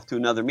go off to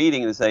another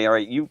meeting and say, all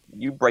right, you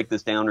break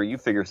this down, or you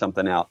figure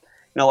something out.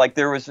 Like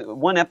there was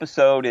one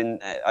episode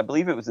I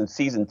believe it was in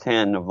season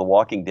 10 of The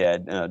Walking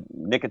Dead.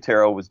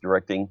 Nicotero was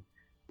directing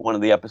one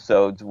of the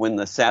episodes when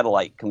the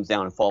satellite comes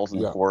down and falls in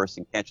the forest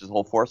and catches the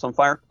whole forest on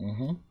fire.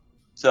 Mm-hmm.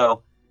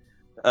 So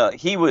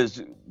he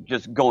was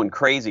just going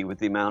crazy with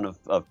the amount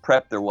of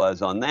prep there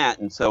was on that.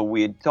 And so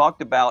we had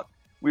talked about,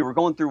 we were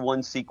going through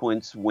one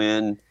sequence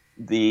when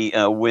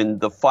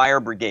the fire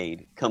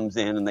brigade comes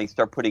in and they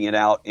start putting it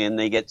out and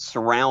they get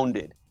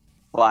surrounded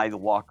by the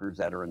walkers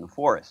that are in the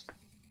forest.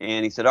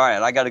 And he said, all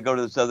right, I got to go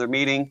to this other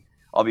meeting.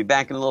 I'll be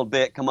back in a little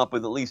bit, come up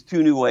with at least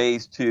 2 new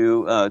ways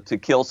to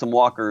kill some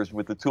walkers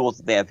with the tools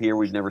that they have here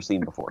we've never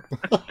seen before.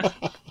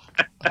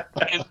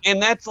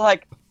 and that's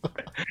like,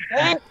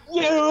 thank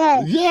you!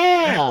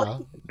 Yeah!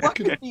 What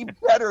could be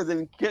better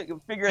than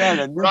figuring out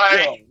a new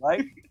kill,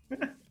 right?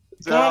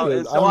 Got So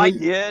it. I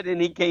did,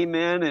 and he came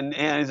in and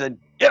he said,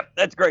 "Yep,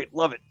 that's great,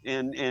 love it,"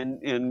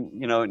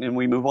 and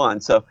we move on.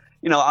 So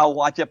I'll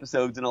watch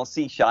episodes and I'll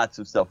see shots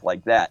of stuff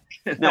like that.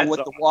 Now,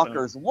 what the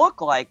walkers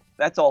look like,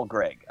 that's all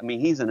Greg. I mean,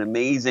 he's an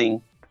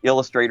amazing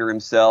illustrator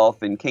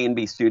himself, and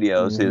K&B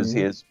Studios,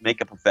 his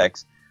makeup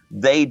effects,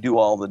 they do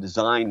all the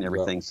design and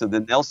everything. Yeah. So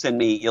then they'll send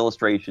me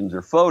illustrations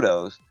or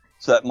photos,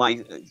 so that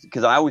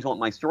because I always want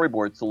my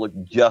storyboards to look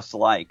just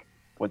like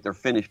what their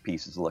finished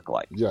pieces look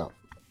like. Yeah.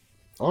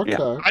 Okay.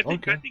 Yeah. I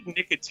think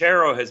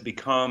Nicotero has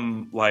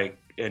become like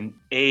an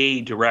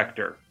A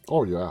director.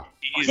 Oh yeah.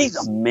 He's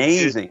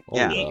amazing.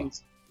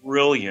 He's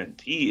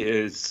brilliant. He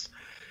is,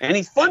 and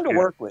he's fun to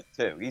work with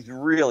too. He's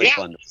really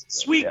fun to work with.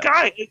 Sweet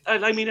guy.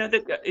 I mean, I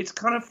think it's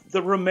kind of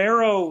the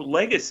Romero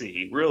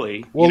legacy,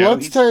 really. Well,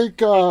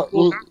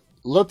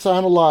 let's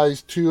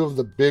analyze 2 of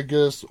the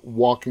biggest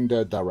Walking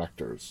Dead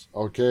directors,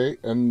 okay?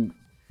 And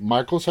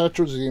Michael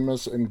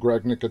Satrazemis and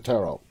Greg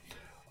Nicotero.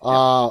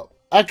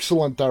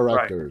 Excellent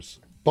directors.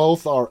 Right.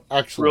 Both are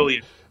excellent.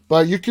 Brilliant.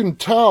 But you can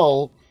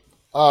tell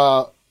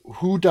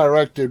who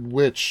directed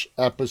which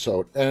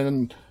episode.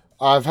 And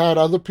I've had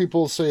other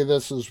people say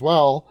this as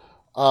well.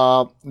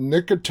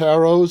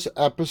 Nicotero's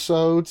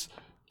episodes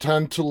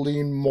tend to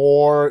lean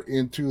more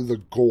into the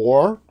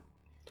gore,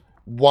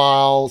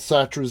 while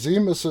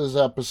Satrazemis'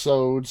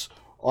 episodes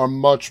are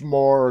much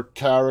more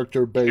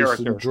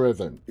character-based and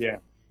driven. Yeah,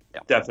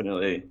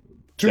 definitely.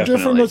 2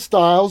 different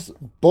styles,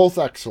 both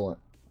excellent.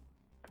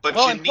 But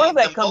and part of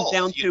that comes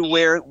down to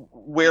where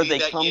they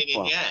come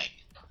from.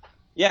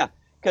 Yeah,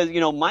 because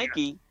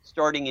Mikey,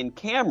 starting in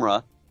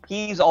camera,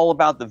 he's all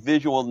about the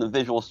visual and the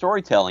visual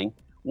storytelling,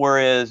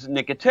 whereas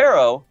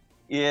Nicotero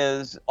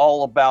is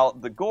all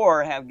about the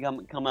gore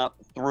having come up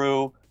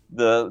through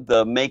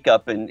the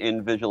makeup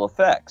and visual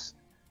effects.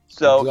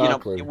 So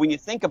exactly. When you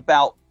think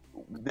about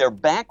their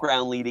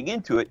background leading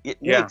into it,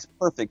 it makes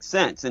perfect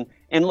sense.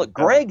 And look,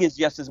 Greg is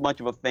just as much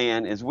of a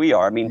fan as we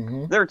are. I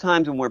mean, there are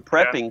times when we're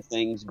prepping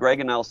things, Greg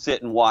and I'll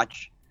sit and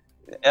watch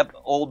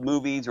old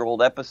movies or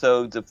old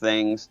episodes of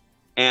things,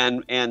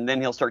 and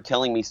then he'll start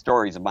telling me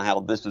stories about how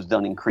this was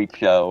done in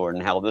Creepshow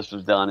and how this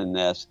was done in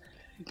this.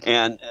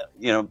 And,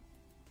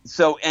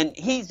 so, and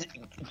he's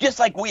just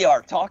like we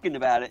are talking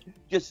about it,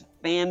 just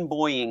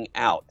fanboying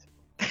out.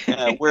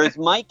 Whereas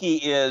Mikey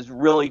is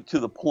really to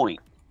the point.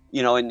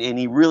 And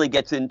he really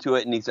gets into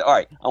it, and he said, all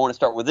right, I want to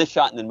start with this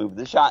shot and then move to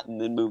this shot and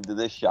then move to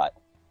this shot.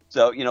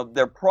 So,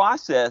 their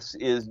process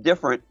is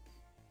different,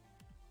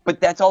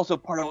 but that's also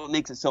part of what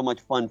makes it so much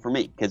fun for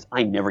me, because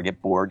I never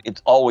get bored.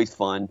 It's always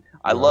fun.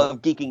 I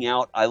love geeking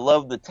out. I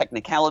love the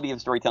technicality of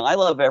storytelling. I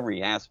love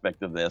every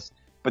aspect of this.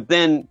 But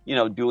then,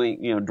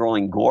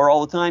 drawing gore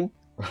all the time,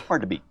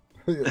 hard to beat.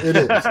 It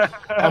is.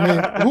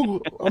 I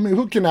mean,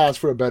 who can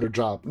ask for a better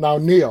job? Now,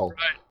 Neil.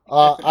 Right.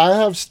 I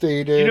have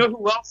stated.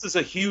 Who else is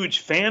a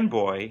huge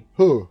fanboy?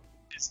 Who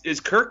is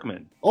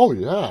Kirkman? Oh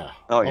yeah,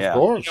 of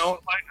course.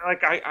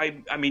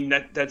 I mean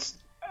that's.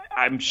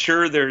 I'm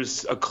sure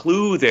there's a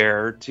clue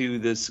there to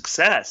the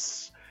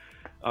success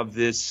of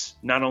this,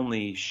 not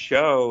only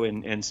show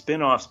and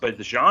spin-offs, but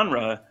the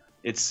genre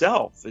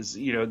itself. Is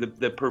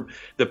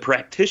the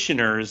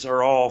practitioners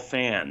are all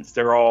fans.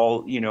 They're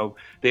all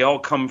they all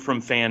come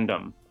from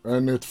fandom.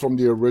 And it's from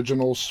the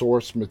original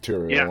source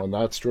material, and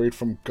that's straight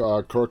from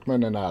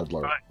Kirkman and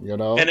Adler,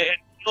 And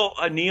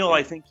Neil,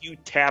 I think you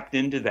tapped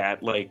into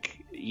that,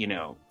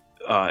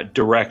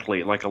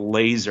 directly, like a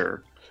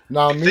laser.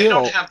 Now, if they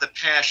don't have the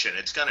passion,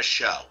 it's going to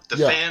show. The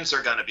fans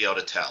are going to be able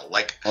to tell.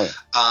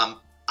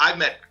 I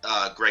met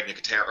Greg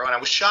Nicotero, and I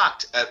was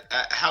shocked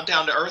at how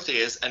down to earth he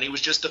is, and he was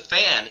just a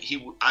fan.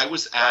 I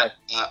was at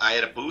I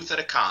had a booth at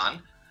a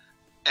con.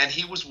 And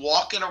he was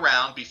walking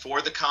around before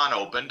the con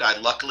opened. I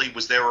luckily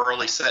was there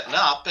early setting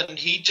up, and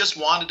he just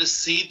wanted to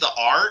see the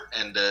art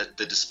and the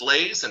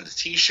displays and the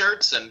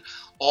T-shirts and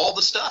all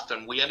the stuff.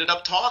 And we ended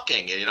up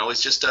talking.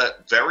 He's just a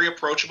very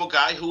approachable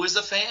guy who is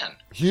a fan.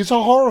 He's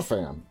a horror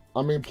fan.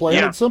 I mean,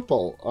 plain and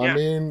simple. I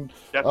mean,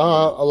 a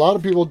lot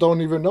of people don't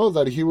even know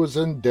that he was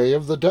in Day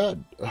of the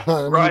Dead.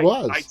 Right. He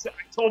was. I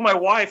told my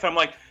wife, I'm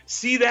like,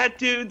 see that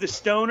dude, the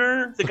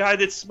stoner, the guy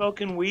that's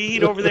smoking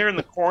weed over there in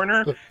the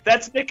corner?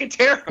 That's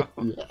Nicotero.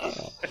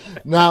 Yeah.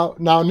 Now,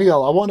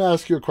 Neil, I want to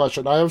ask you a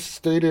question. I have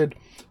stated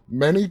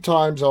many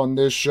times on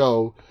this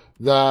show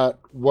that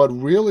what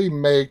really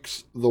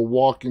makes The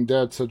Walking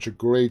Dead such a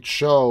great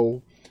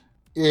show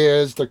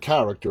is the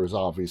characters,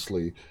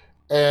 obviously.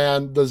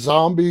 And the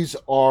zombies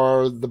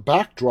are the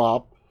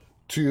backdrop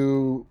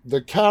to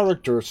the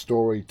character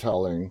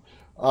storytelling.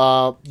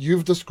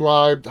 You've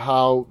described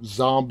how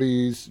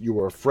zombies, you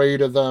were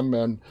afraid of them,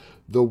 and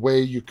the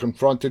way you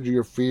confronted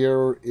your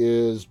fear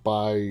is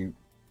by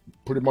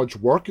pretty much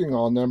working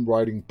on them,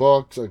 writing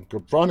books, and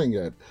confronting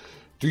it.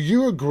 Do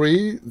you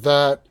agree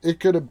that it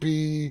could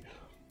be,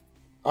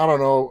 I don't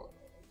know,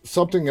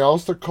 something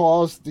else that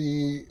caused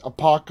the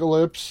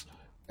apocalypse,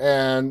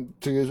 and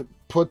to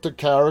put the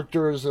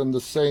characters in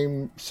the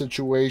same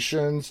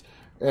situations,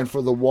 and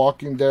for The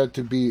Walking Dead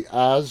to be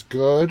as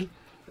good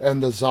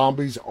and the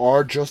zombies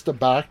are just a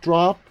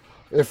backdrop?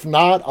 If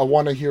not, I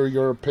want to hear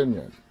your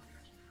opinion.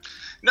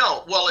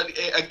 No, well,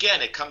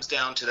 again, it comes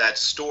down to that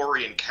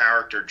story and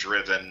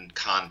character-driven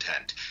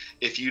content.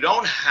 If you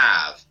don't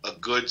have a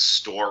good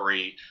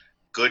story,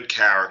 good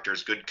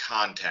characters, good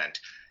content,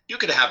 you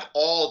could have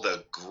all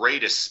the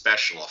greatest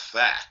special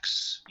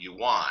effects you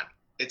want.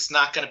 It's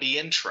not going to be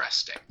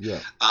interesting. Yeah.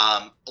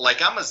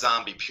 Like, I'm a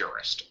zombie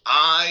purist.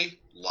 I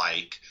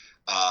like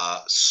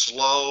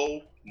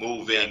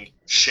slow-moving,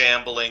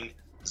 shambling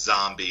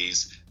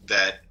zombies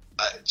that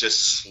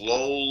just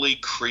slowly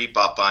creep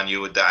up on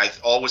you. I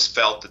always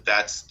felt that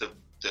that's the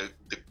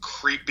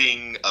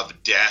creeping of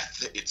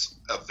death. It's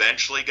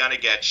eventually going to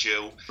get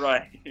you.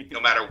 Right. No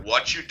matter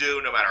what you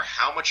do, no matter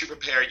how much you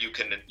prepare, you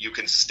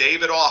can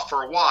stave it off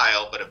for a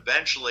while, but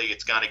eventually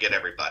it's going to get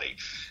everybody.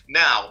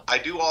 Now, I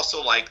do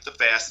also like the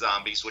fast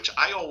zombies, which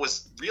I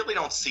always really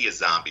don't see as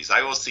zombies.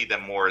 I always see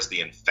them more as the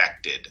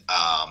infected,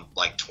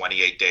 like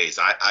 28 Days.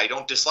 I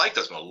don't dislike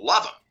those. I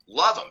love them.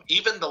 Love them.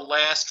 Even the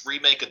last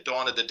remake of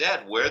Dawn of the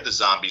Dead, where the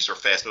zombies are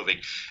fast moving,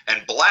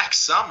 and Black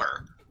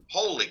Summer.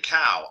 Holy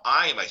cow!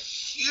 I am a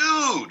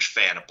huge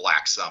fan of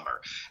Black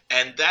Summer,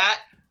 and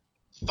that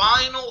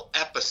final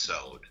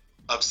episode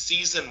of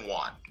season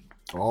 1,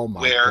 Oh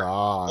my where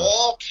God!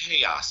 all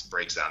chaos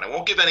breaks out. I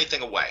won't give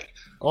anything away.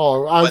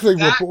 Oh, I But think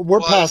that we're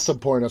was- past the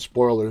point of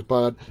spoilers,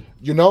 but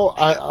I'm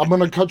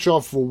going to cut you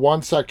off for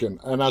 1 second,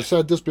 and I've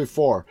said this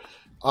before.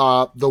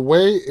 The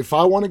way, if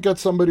I want to get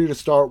somebody to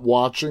start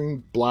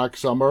watching Black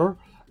Summer,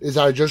 is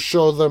I just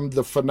show them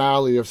the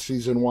finale of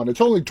season 1.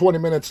 It's only 20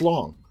 minutes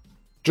long.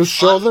 Just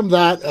show them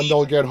that, and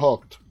they'll get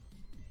hooked.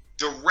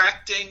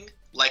 Directing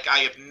like I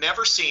have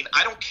never seen.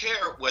 I don't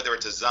care whether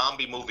it's a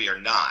zombie movie or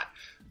not.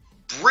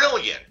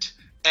 Brilliant.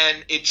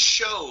 And it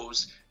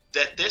shows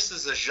that this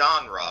is a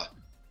genre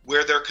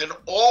where there can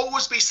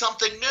always be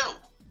something new.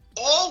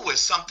 Always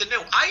something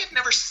new. I have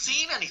never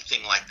seen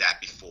anything like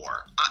that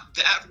before.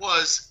 That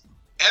was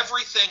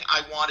everything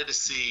I wanted to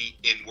see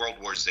in World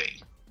War Z.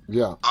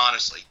 Yeah.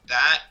 Honestly,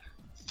 that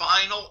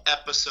final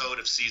episode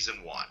of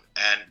season 1.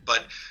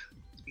 But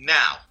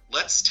now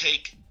let's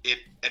take it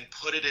and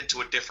put it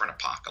into a different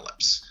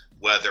apocalypse.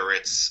 Whether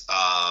it's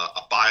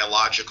a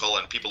biological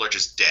and people are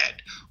just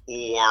dead,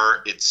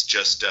 or it's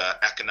just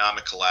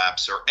economic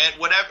collapse, and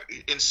whatever.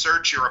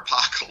 Insert your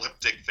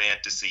apocalyptic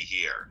fantasy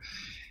here.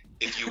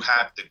 If you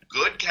have the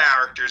good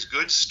characters,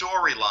 good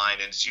storyline,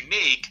 and it's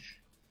unique,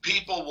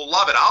 people will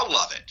love it. I'll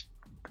love it.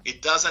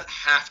 It doesn't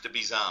have to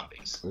be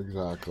zombies.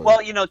 Exactly. Well,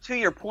 to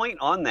your point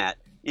on that,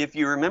 if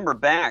you remember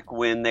back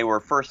when they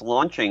were first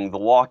launching The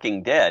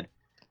Walking Dead,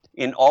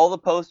 in all the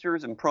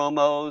posters and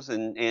promos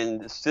and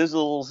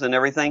sizzles and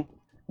everything,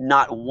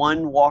 not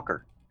one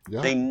walker. Yeah.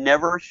 They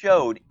never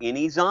showed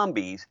any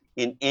zombies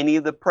in any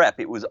of the prep.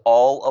 It was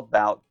all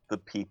about the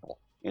people,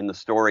 in the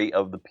story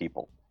of the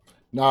people.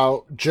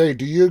 Now, Jay,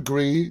 do you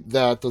agree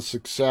that the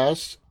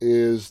success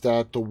is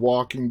that The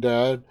Walking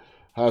Dead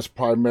has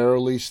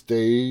primarily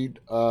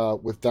stayed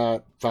with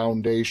that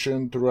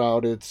foundation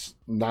throughout its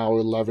now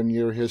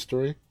 11-year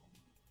history?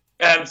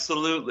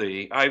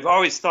 Absolutely. I've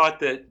always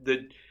thought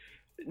that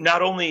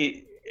not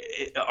only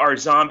are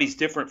zombies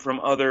different from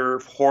other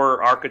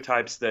horror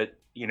archetypes that,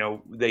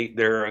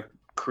 they're a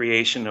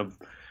creation of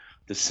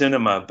the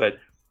cinema, but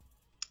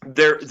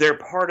they're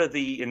part of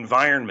the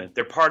environment.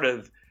 They're part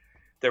of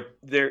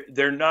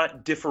they're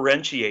not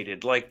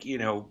differentiated like,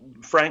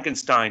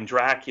 Frankenstein,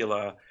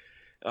 Dracula,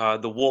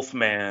 the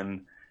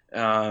Wolfman,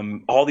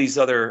 all these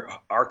other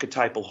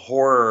archetypal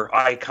horror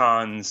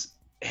icons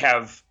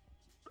have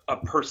a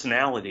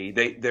personality.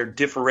 They're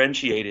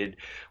differentiated,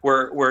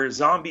 where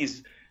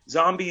zombies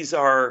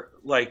are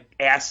like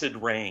acid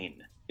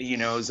rain.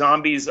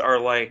 Zombies are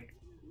like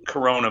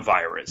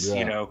coronavirus.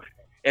 Yeah.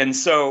 And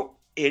so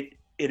it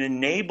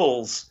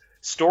enables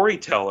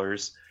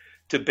storytellers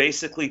to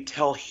basically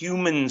tell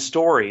human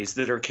stories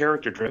that are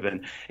character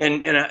driven,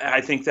 and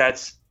I think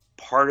that's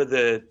part of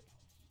the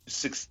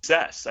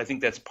success. I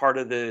think that's part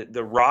of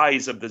the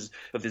rise of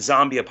the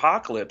zombie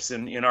apocalypse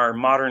in our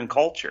modern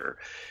culture.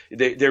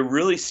 They're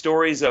really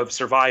stories of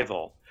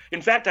survival.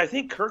 In fact, I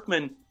think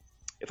Kirkman,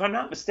 if I'm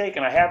not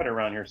mistaken, I have it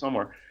around here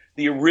somewhere,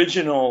 the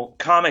original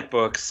comic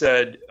book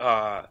said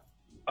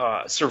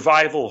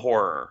survival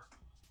horror.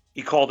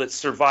 He called it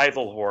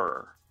survival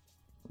horror.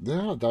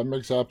 Yeah, that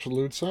makes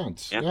absolute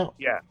sense. Yeah.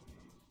 Yeah.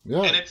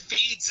 And it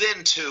feeds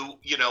into,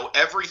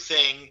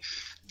 everything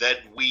that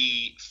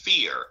we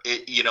fear.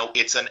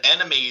 It's an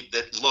enemy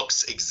that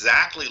looks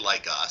exactly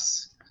like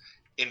us.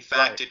 In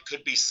fact, Right. It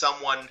could be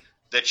someone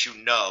that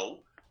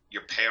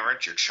your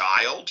parent, your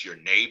child, your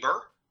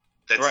neighbor,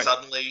 that Right.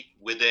 suddenly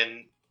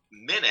within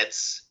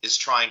minutes is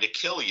trying to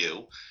kill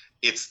you.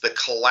 It's the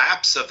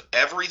collapse of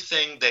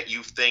everything that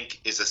you think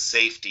is a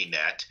safety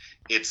net.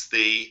 It's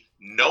the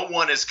no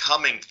one is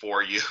coming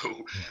for you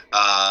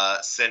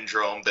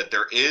syndrome, that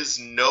there is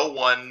no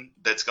one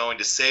that's going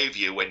to save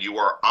you and you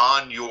are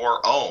on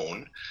your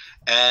own,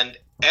 and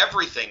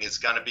everything is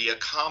going to be a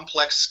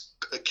complex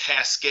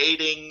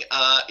cascading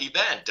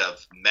event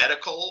of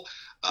medical,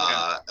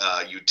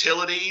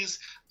 utilities,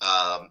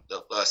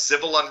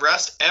 civil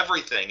unrest.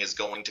 Everything is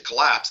going to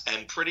collapse,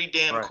 and pretty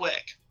damn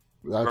quick.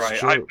 That's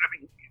true. I mean,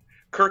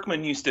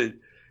 Kirkman used to,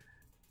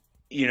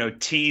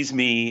 tease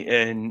me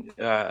and,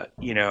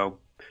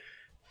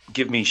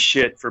 give me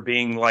shit for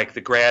being like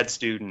the grad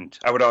student.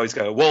 I would always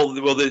go, well,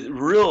 the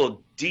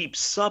real deep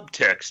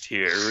subtext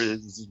here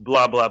is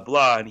blah, blah,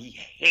 blah. And he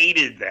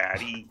hated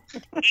that. He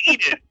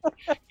hated,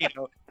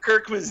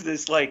 Kirkman's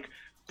this like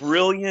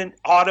brilliant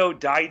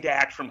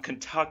autodidact from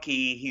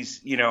Kentucky.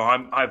 He's,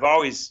 I've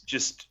always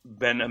just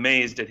been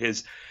amazed at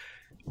his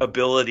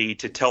ability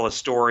to tell a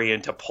story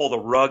and to pull the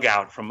rug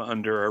out from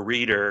under a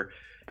reader.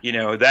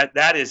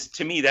 That is,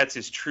 to me, that's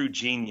his true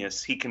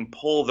genius. He can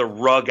pull the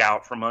rug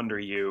out from under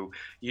you.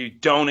 You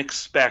don't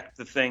expect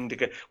the thing to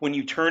get, when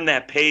you turn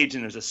that page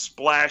and there's a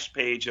splash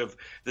page of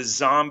the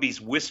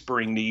zombies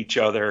whispering to each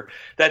other.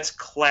 That's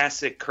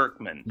classic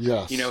Kirkman.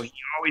 Yes. He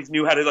always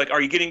knew how to, like,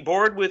 are you getting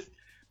bored with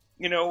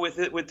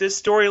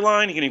this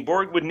storyline? Are you getting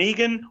bored with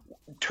Negan?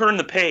 Turn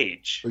the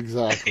page.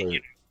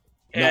 Exactly.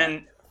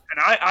 And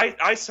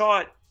I saw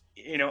it,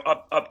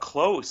 up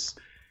close,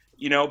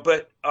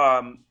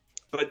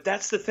 but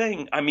that's the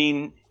thing. I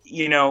mean,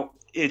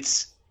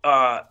 it's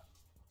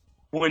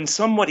when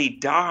somebody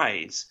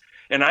dies,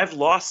 and I've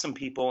lost some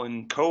people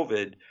in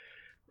COVID,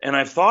 and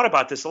I've thought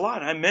about this a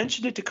lot. I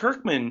mentioned it to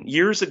Kirkman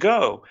years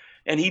ago,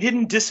 and he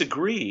didn't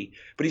disagree.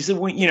 But he said,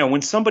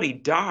 when somebody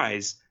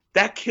dies,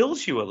 that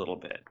kills you a little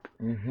bit.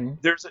 Mm-hmm.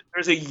 There's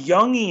a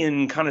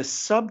Jungian kind of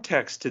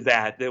subtext to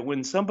that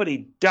when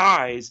somebody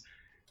dies,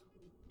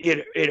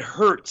 it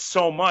hurts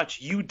so much,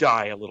 you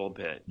die a little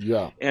bit.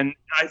 Yeah. And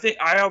I think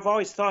I've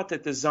always thought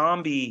that the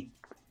zombie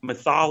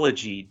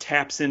mythology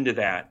taps into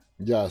that.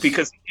 Yes.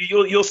 Because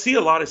you'll see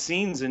a lot of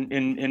scenes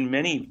in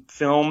many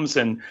films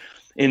and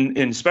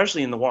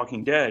especially in The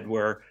Walking Dead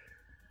where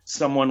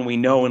someone we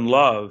know and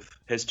love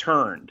has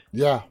turned.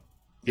 Yeah.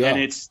 Yeah.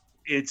 And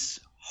it's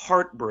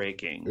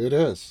heartbreaking. It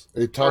is.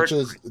 It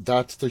touches,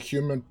 that's the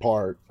human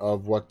part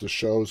of what the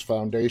show's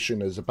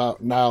foundation is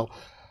about. Now,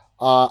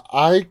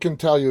 I can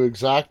tell you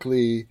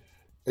exactly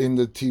in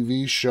the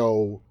TV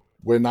show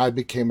when I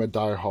became a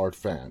diehard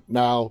fan.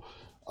 Now,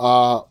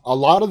 a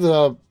lot of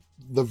the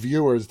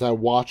viewers that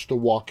watch The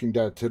Walking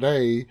Dead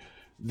today,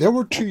 they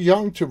were too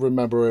young to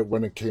remember it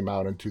when it came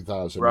out in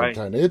 2010. Right.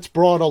 It's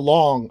brought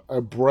along a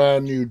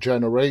brand new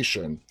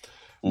generation.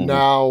 Mm-hmm.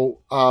 Now,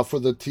 for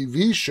the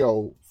TV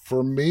show,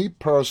 for me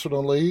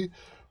personally,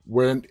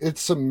 when it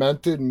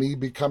cemented me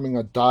becoming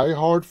a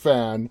diehard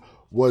fan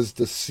was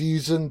the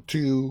season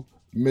 2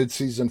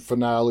 mid-season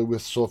finale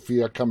with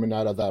Sophia coming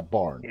out of that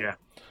barn. Yeah.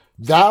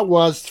 That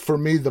was, for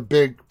me, the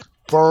big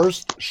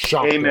first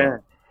shocker. Amen.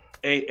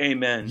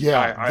 Amen.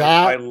 Yeah.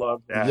 I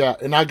love that. Yeah,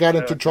 and I got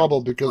into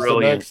trouble because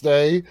brilliant. The next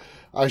day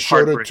I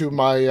showed it to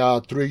my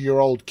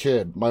 3-year-old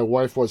kid. My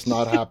wife was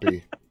not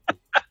happy.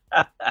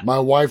 My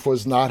wife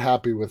was not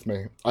happy with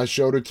me. I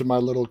showed it to my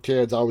little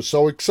kids. I was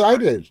so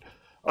excited.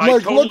 I'm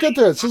like, look at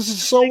this. This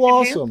is so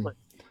awesome.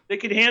 They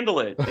could handle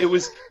it. It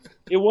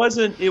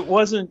wasn't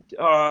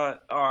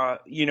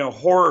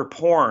horror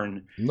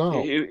porn.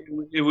 No.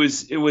 It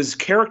was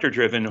character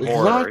driven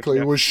horror. Exactly.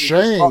 It was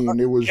Shane.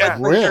 It was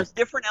Rick. There's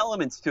different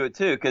elements to it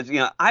too, because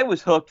I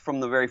was hooked from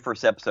the very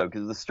first episode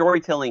because the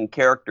storytelling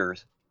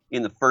characters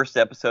in the first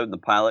episode in the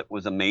pilot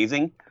was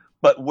amazing.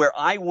 But where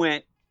I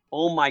went,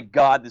 oh my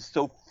God, this is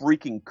so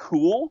freaking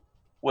cool,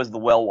 was the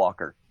Well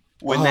Walker.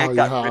 When that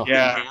got ripped in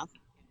half.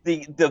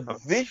 The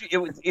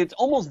visual, it's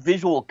almost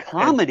visual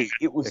comedy.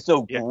 It was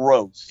so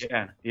gross.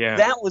 Yeah.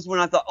 That was when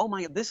I thought, oh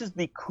my God, this is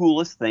the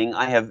coolest thing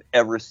I have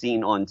ever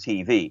seen on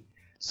TV.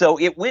 So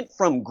it went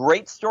from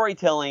great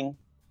storytelling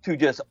to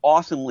just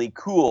awesomely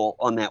cool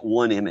on that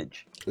one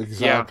image.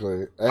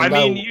 Exactly. Yeah. I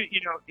mean,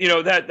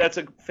 that's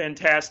a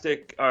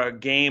fantastic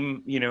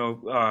game,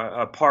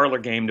 a parlor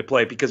game to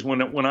play, because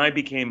when I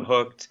became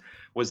hooked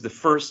was the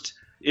first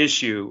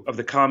issue of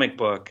the comic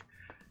book,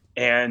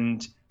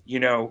 and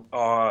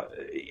the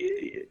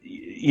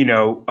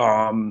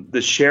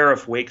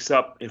sheriff wakes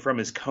up from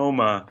his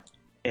coma,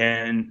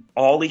 and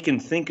all he can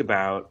think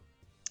about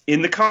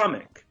in the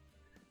comic,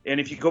 and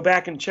if you go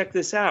back and check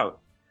this out,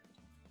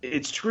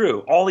 it's true.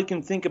 All he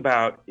can think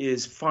about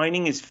is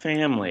finding his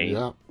family.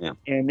 Yeah.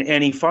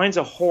 And he finds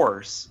a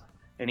horse,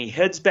 and he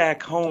heads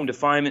back home to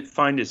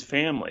find his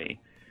family,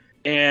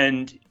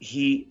 and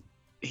he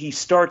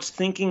starts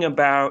thinking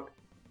about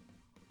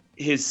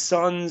his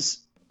son's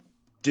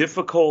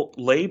difficult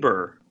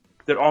labor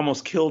that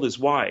almost killed his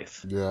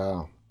wife.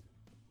 Yeah.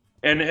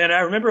 And I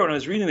remember when I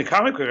was reading the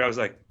comic book, I was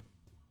like,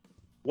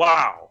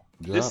 wow,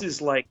 this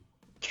is like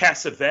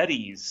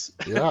Cassavetes.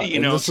 Yeah,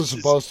 and this is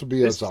supposed to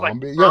be a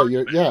zombie.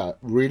 Like,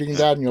 reading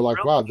that and you're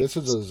like, wow, this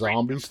is a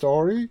zombie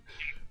story?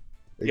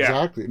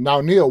 Exactly.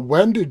 Now, Neil,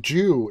 when did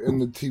you, in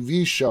the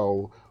TV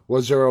show,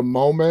 Was there a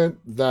moment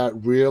that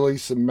really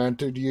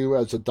cemented you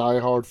as a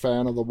diehard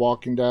fan of The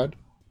Walking Dead?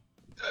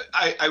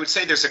 I would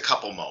say there's a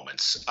couple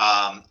moments,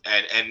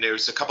 and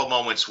there's a couple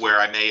moments where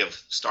I may have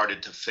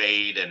started to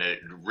fade, and it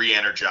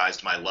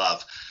re-energized my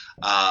love.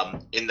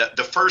 In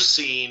the first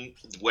scene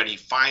when he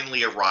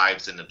finally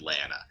arrives in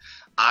Atlanta,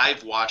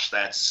 I've watched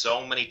that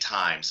so many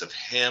times of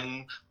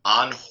him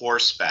on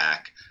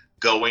horseback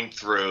going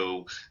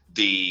through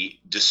the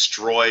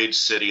destroyed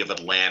city of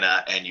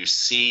Atlanta, and you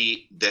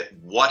see that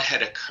what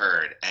had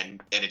occurred,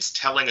 and it's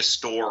telling a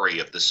story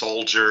of the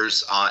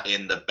soldiers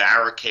in the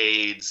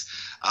barricades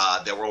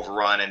that were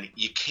overrun, and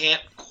you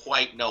can't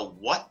quite know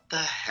what the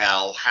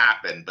hell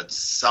happened, but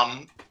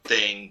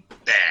something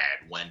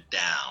bad went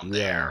down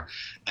there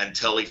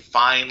until he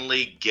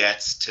finally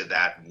gets to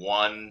that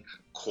one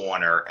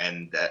corner,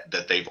 and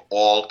that they've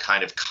all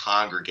kind of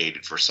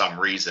congregated for some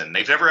reason.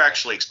 They've never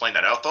actually explained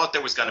that. I thought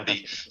there was going to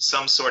be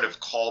some sort of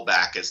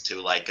callback as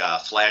to, like a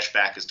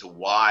flashback as to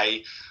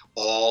why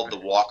all the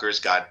walkers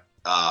got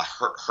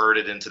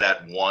herded into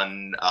that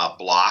one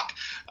block,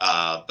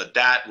 but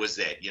that was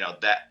it. You know,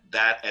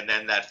 that and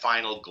then that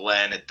final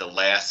Glenn at the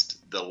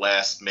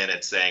last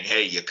minute saying,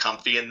 "Hey, you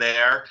comfy in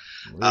there?"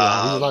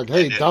 Yeah, he was like,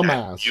 "Hey,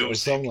 dumbass," or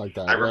something like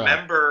that. I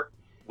remember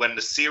when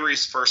the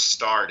series first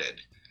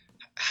started,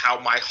 how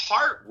my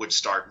heart would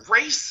start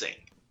racing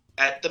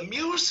at the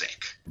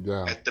music,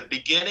 at the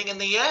beginning and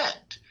the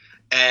end.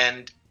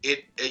 And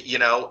it, you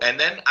know, and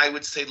then I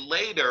would say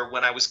later,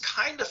 when I was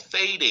kind of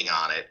fading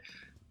on it,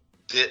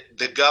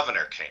 the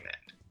governor came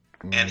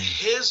in, and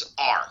his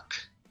arc,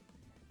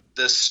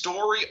 the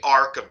story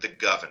arc of the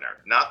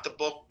governor, not the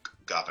book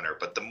Governor,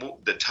 but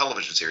the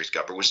television series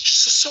Governor, was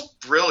just so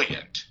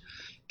brilliant.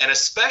 And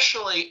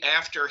especially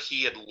after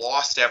he had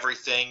lost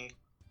everything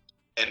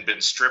and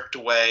been stripped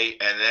away,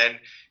 and then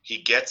he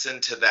gets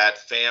into that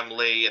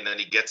family, and then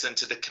he gets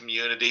into the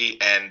community,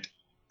 and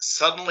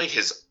suddenly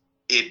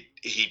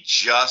he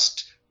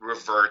just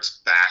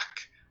reverts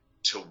back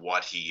to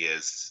what he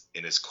is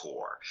in his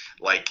core.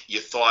 Like, you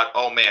thought,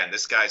 oh man,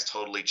 this guy's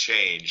totally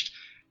changed,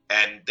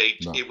 and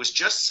it was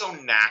just so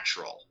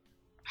natural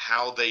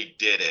how they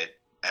did it,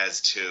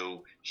 as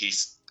to he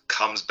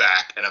comes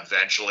back and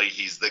eventually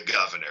he's the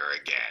governor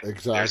again.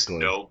 Exactly. There's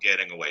no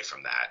getting away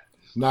from that.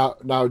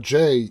 Now,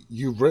 Jay,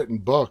 you've written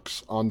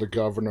books on the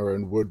governor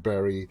and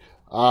Woodbury.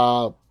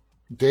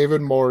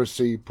 David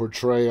Morrissey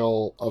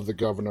portrayal of the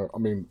governor, I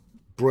mean,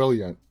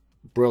 brilliant.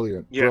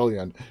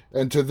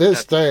 And to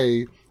this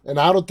day, and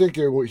I don't think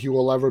he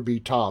will ever be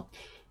topped,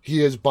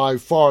 he is by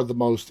far the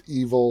most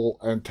evil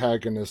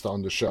antagonist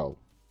on the show.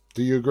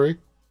 Do you agree?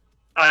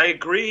 I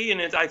agree,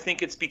 and I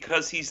think it's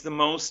because he's the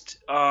most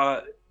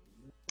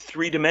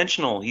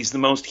three-dimensional. He's the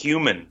most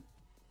human.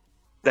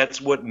 That's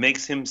what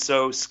makes him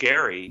so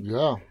scary.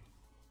 Yeah.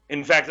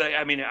 In fact,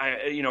 I mean,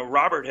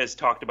 Robert has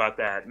talked about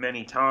that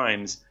many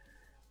times.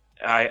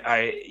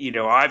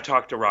 I've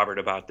talked to Robert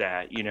about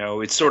that. You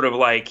know, it's sort of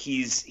like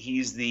he's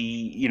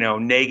the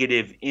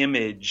negative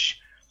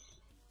image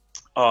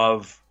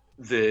of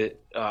the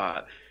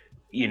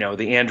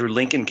the Andrew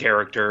Lincoln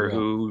character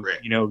who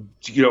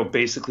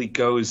basically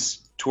goes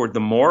toward the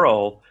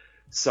moral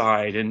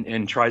side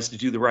and tries to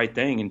do the right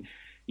thing, and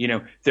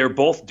they're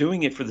both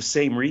doing it for the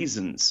same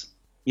reasons.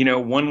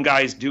 One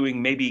guy's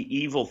doing maybe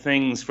evil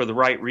things for the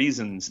right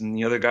reasons, and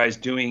the other guy's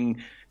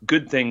doing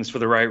good things for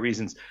the right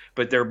reasons,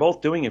 but they're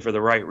both doing it for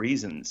the right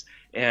reasons.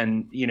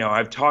 And,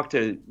 I've talked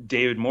to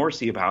David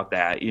Morrissey about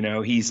that.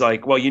 He's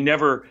like, well, you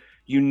never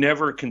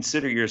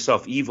consider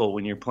yourself evil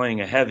when you're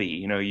playing a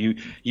heavy.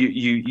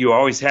 You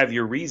always have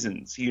your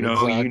reasons.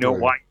 Exactly. You know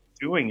why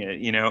you're doing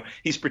it.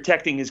 He's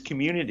protecting his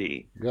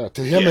community. Yeah,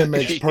 to him it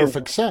makes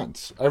perfect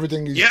sense.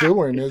 Everything he's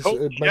doing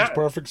it makes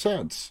perfect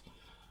sense.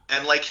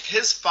 And like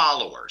his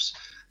followers,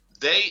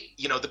 they,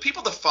 the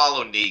people that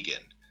follow Negan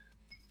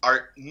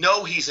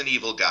know he's an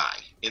evil guy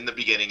in the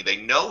beginning. They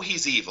know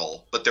he's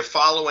evil, but they're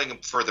following him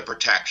for the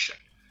protection.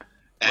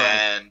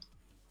 Right.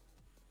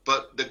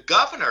 But the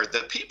governor,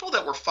 the people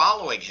that were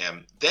following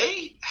him,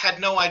 they had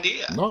no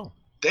idea. No.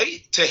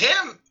 To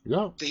him,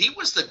 he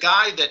was the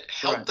guy that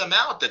helped them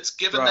out, that's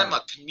given them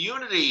a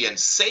community and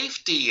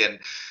safety, and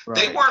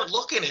they weren't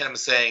looking at him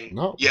saying,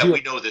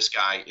 we know this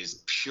guy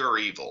is pure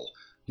evil.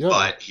 Yeah.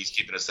 But he's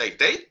keeping us safe.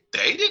 They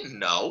didn't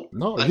know.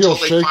 No, he'll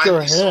shake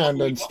your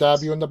hand and stab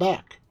you in the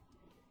back.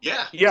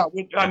 Yeah. Yeah.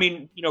 I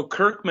mean,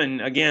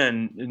 Kirkman,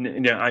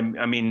 again,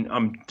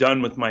 I'm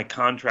done with my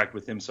contract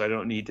with him, so I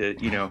don't need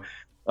to,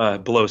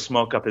 blow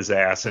smoke up his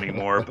ass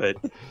anymore. But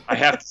I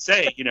have to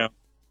say,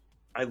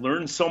 I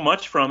learned so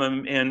much from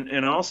him.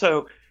 And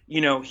also,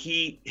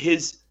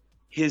 his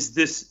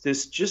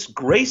this just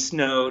grace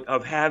note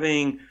of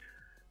having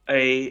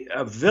a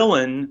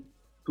villain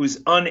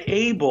who's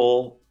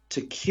unable to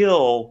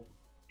kill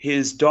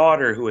his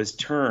daughter who has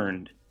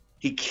turned.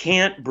 He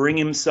can't bring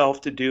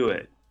himself to do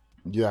it.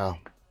 Yeah.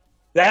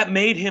 That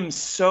made him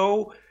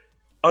so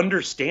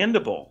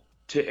understandable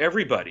to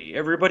everybody.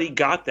 Everybody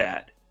got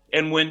that.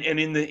 And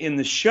in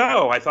the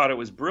show, I thought it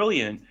was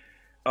brilliant.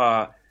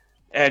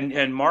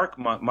 and Mark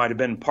might have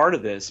been part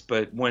of this,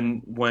 but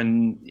when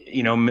when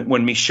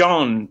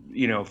Michonne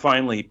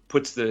finally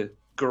puts the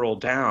girl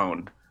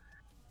down,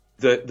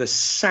 the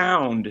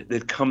sound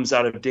that comes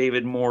out of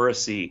David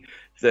Morrissey,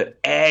 the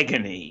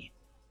agony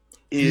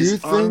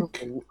is I've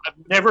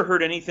never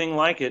heard anything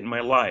like it in my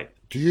life.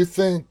 Do you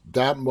think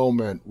that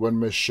moment when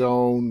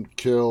Michonne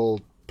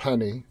killed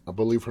Penny, I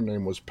believe her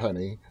name was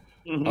Penny,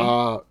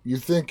 you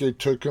think it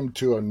took him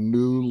to a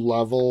new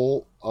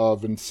level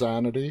of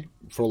insanity,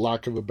 for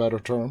lack of a better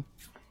term?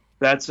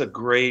 That's a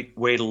great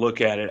way to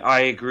look at it. I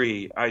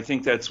agree. I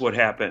think that's what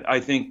happened. I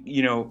think,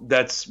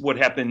 that's what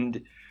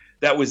happened.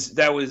 That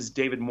was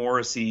David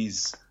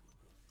Morrissey's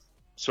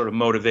sort of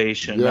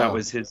motivation. Yeah. That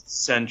was his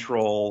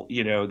central,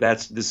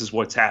 this is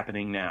what's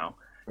happening now.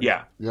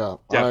 Yeah. Yeah,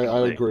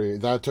 I agree.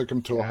 That took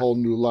him to a whole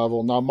new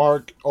level. Now,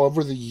 Mark,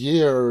 over the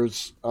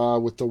years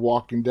with The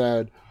Walking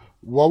Dead,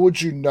 what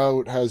would you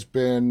note has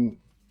been,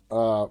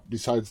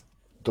 besides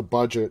the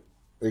budget,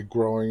 it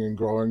growing and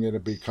growing and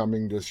it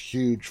becoming this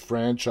huge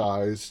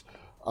franchise,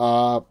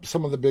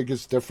 some of the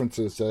biggest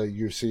differences that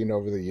you've seen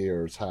over the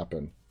years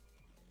happen?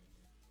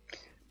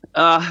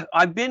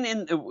 I've been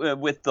in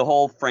with the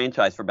whole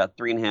franchise for about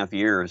 3.5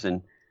 years,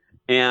 and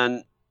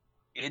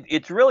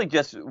it's really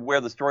just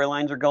where the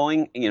storylines are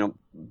going.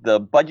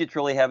 The budgets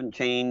really haven't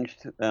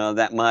changed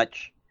that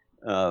much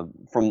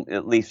from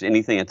at least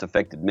anything that's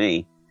affected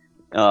me.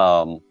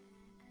 We're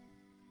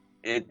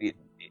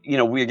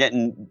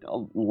getting a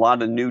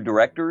lot of new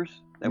directors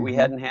that we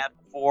hadn't had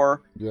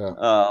before. Yeah.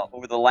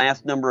 Over the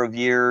last number of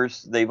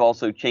years, they've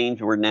also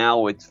changed where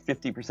now it's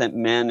 50%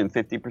 men and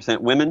 50%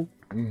 women.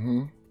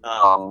 Mm-hmm.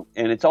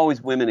 And it's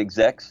always women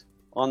execs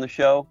on the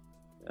show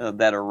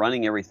that are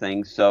running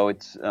everything. So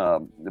it's,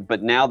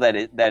 but now that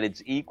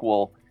it's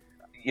equal,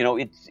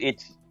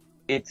 it's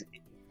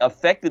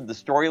affected the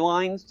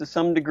storylines to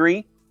some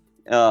degree,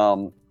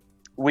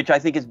 which I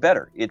think is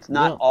better. It's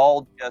not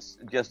all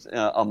just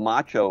a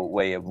macho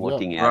way of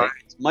looking at it.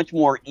 It's much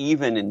more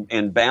even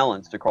and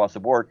balanced across the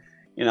board.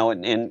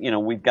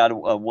 And we've got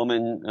a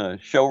woman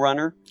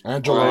showrunner.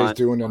 Angela is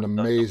doing an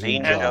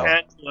amazing job.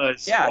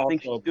 Angela's I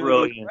think she's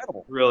doing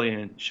incredible.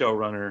 Brilliant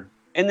showrunner.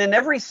 And then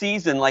every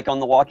season, like on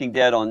The Walking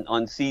Dead,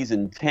 on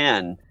season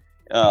 10,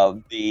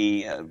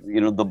 the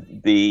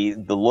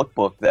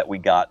lookbook that we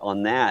got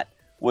on that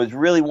was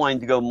really wanting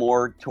to go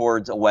more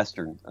towards a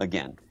Western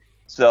again.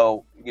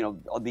 So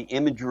the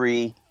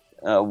imagery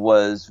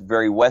was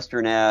very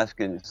Western-esque,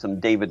 and some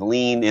David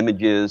Lean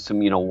images, some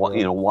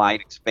wide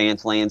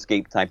expanse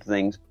landscape type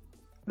things.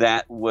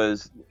 That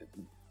was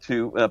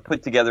to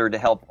put together to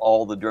help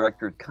all the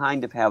directors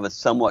kind of have a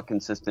somewhat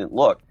consistent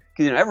look.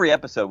 Because every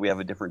episode we have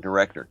a different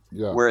director,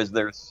 whereas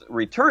there's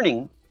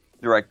returning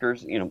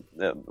directors,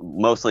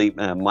 mostly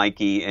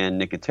Mikey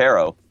and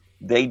Nicotero.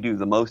 They do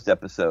the most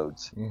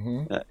episodes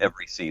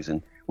every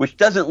season, which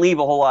doesn't leave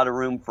a whole lot of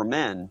room for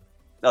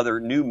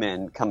other new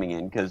men coming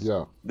in, because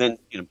then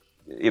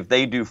if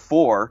they do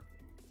 4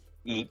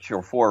 each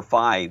or 4 or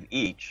 5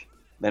 each,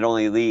 that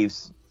only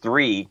leaves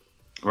 3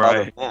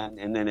 other men,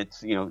 and then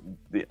it's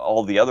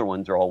all the other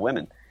ones are all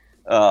women.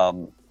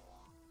 But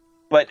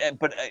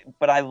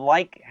I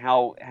like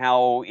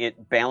how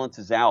it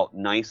balances out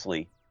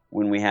nicely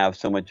when we have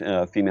so much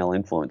female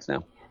influence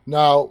now.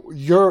 Now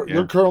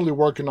you're currently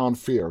working on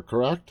Fear,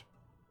 correct?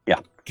 Yeah.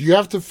 Do you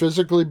have to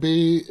physically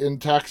be in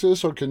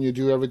Texas, or can you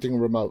do everything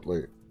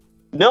remotely?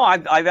 No,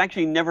 I've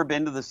actually never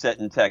been to the set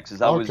in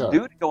Texas. I was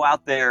due to go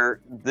out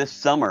there this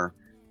summer,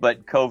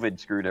 but COVID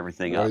screwed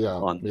everything up.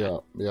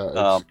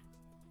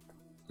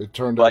 It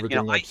turned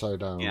everything upside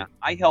down. Yeah,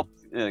 I helped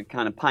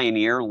kind of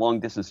pioneer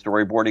long-distance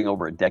storyboarding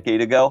over a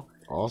decade ago.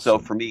 Awesome. So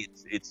for me,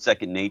 it's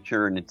second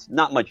nature, and it's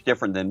not much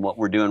different than what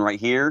we're doing right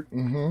here.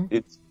 Mm-hmm.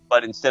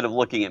 But instead of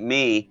looking at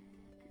me,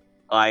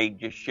 I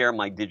just share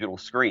my digital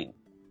screen.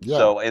 Yeah.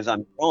 So as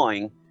I'm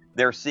drawing,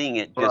 they're seeing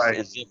it just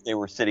as if they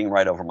were sitting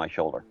right over my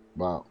shoulder.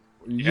 Wow.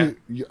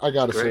 I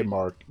got to say,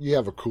 Mark, you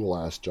have a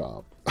cool-ass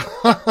job.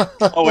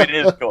 Oh, it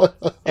is cool.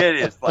 It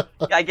is fun.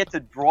 I get to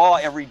draw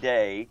every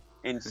day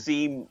and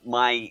see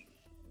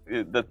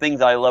the things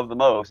I love the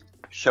most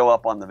show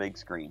up on the big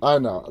screen. I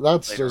know.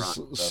 That's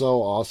just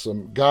so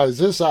awesome. Guys,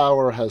 this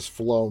hour has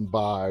flown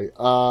by.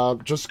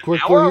 Just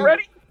quickly. An hour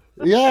already?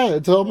 Yeah,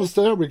 it's almost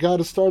there. We got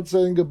to start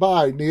saying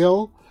goodbye.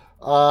 Neil,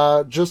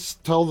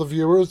 just tell the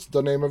viewers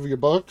the name of your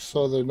book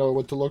so they know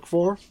what to look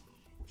for.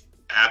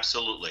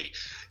 Absolutely.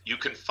 You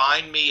can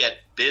find me at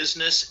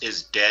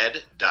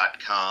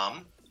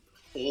businessisdead.com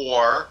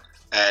or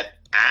at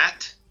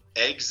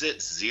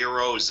Exit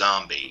Zero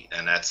Zombie,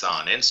 and that's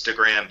on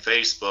Instagram,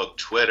 Facebook,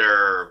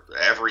 Twitter,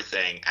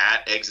 everything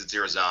at Exit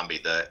Zero Zombie.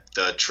 The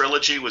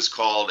trilogy was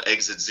called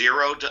Exit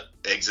Zero,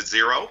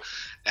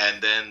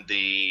 and then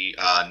the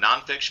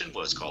nonfiction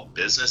was called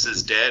Business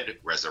is Dead: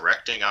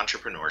 Resurrecting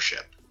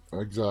Entrepreneurship.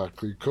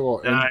 Exactly.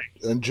 Cool. Nice.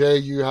 And Jay,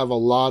 you have a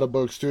lot of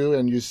books too,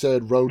 and you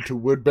said Road to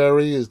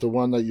Woodbury is the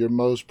one that you're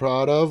most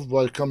proud of.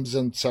 What comes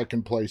in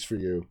second place for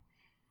you?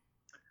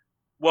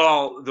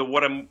 Well,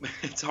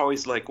 it's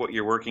always like what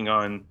you're working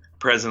on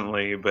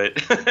presently,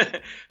 but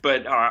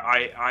but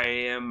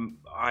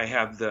I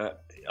have the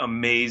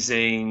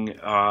amazing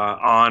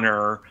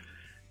honor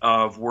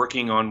of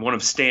working on one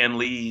of Stan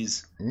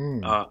Lee's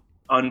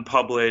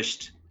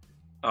unpublished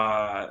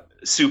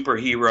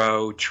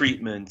superhero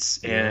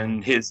treatments,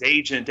 and his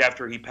agent,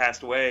 after he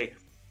passed away.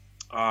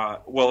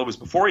 Well, it was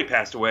before he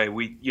passed away.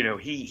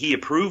 He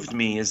approved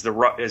me as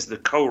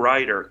the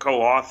co-writer,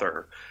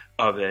 co-author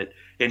of it,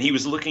 and he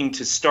was looking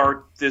to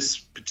start this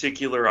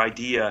particular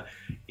idea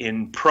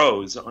in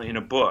prose in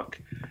a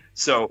book.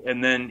 So,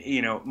 and then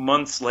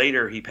months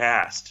later he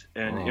passed,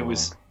 and it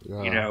was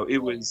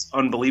it was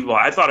unbelievable.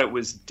 I thought it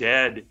was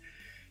dead,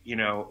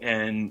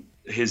 and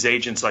his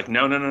agent's like,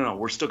 no,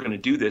 we're still going to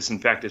do this. In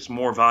fact, it's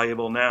more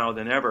valuable now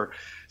than ever.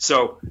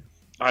 So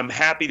I'm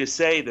happy to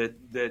say that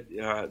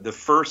the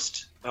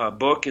first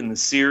book in the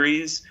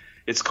series,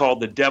 it's called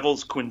The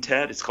Devil's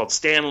Quintet. It's called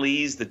Stan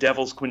Lee's The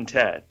Devil's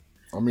Quintet.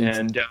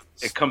 And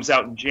it comes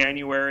out in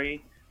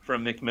January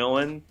from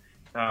Macmillan,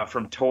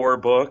 from Tor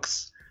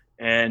Books,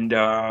 and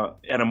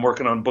I'm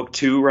working on book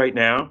 2 right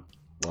now.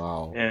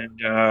 Wow! And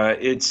you've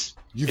it's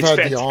had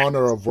fantastic. the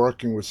honor of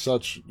working with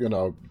such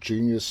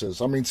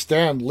geniuses. I mean,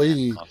 Stan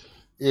Lee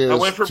is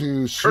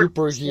to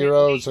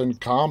superheroes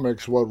and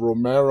comics what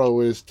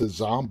Romero is to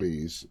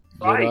zombies.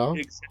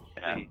 Right?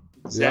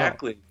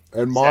 Exactly.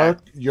 Yeah. And Mark,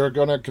 you're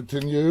gonna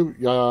continue.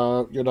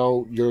 You're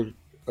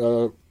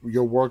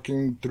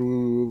working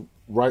through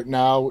right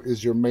now.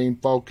 Is your main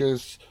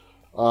focus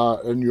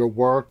in your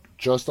work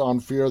just on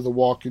Fear the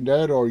Walking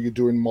Dead, or are you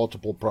doing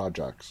multiple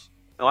projects?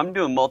 No, I'm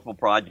doing multiple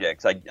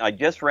projects. I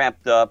just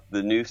wrapped up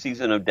the new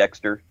season of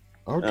Dexter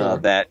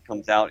that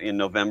comes out in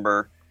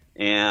November,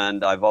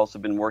 and I've also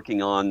been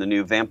working on the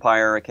new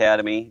Vampire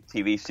Academy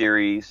TV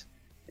series,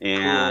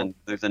 and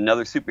there's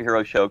another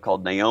superhero show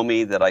called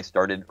Naomi that I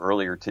started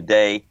earlier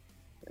today.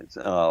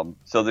 So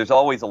there's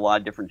always a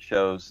lot of different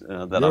shows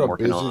that I'm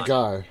working on. You're a busy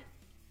guy.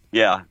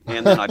 Yeah,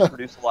 and then I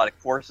produce a lot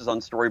of courses on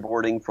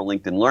storyboarding for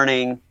LinkedIn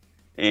Learning.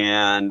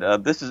 And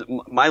this is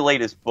my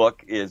latest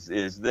book. Is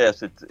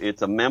this?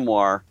 It's a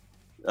memoir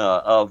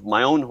of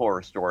my own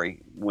horror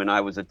story when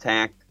I was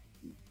attacked,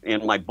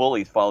 and my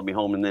bullies followed me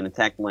home and then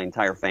attacked my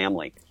entire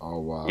family. Oh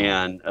wow!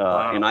 And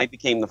I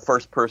became the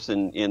first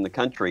person in the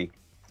country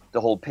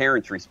to hold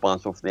parents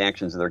responsible for the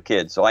actions of their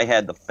kids. So I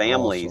had the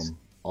families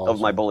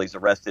of my bullies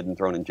arrested and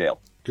thrown in jail.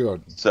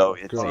 Good. So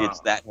it's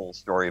that whole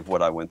story of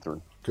what I went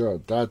through.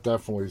 Good. That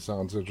definitely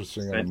sounds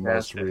interesting and a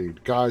must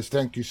read. Guys,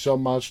 thank you so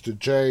much to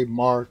Jay,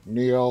 Mark,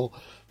 Neil.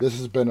 This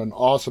has been an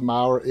awesome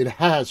hour. It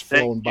has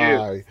flown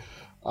by.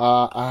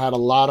 I had a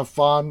lot of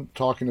fun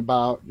talking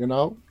about,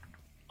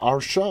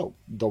 our show,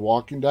 The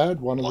Walking Dead,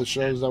 one of the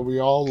shows that we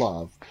all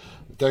love.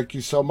 Thank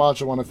you so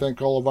much. I want to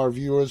thank all of our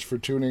viewers for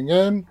tuning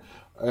in.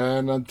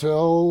 And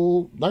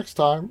until next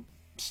time,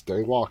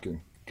 stay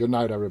walking. Good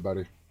night,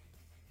 everybody.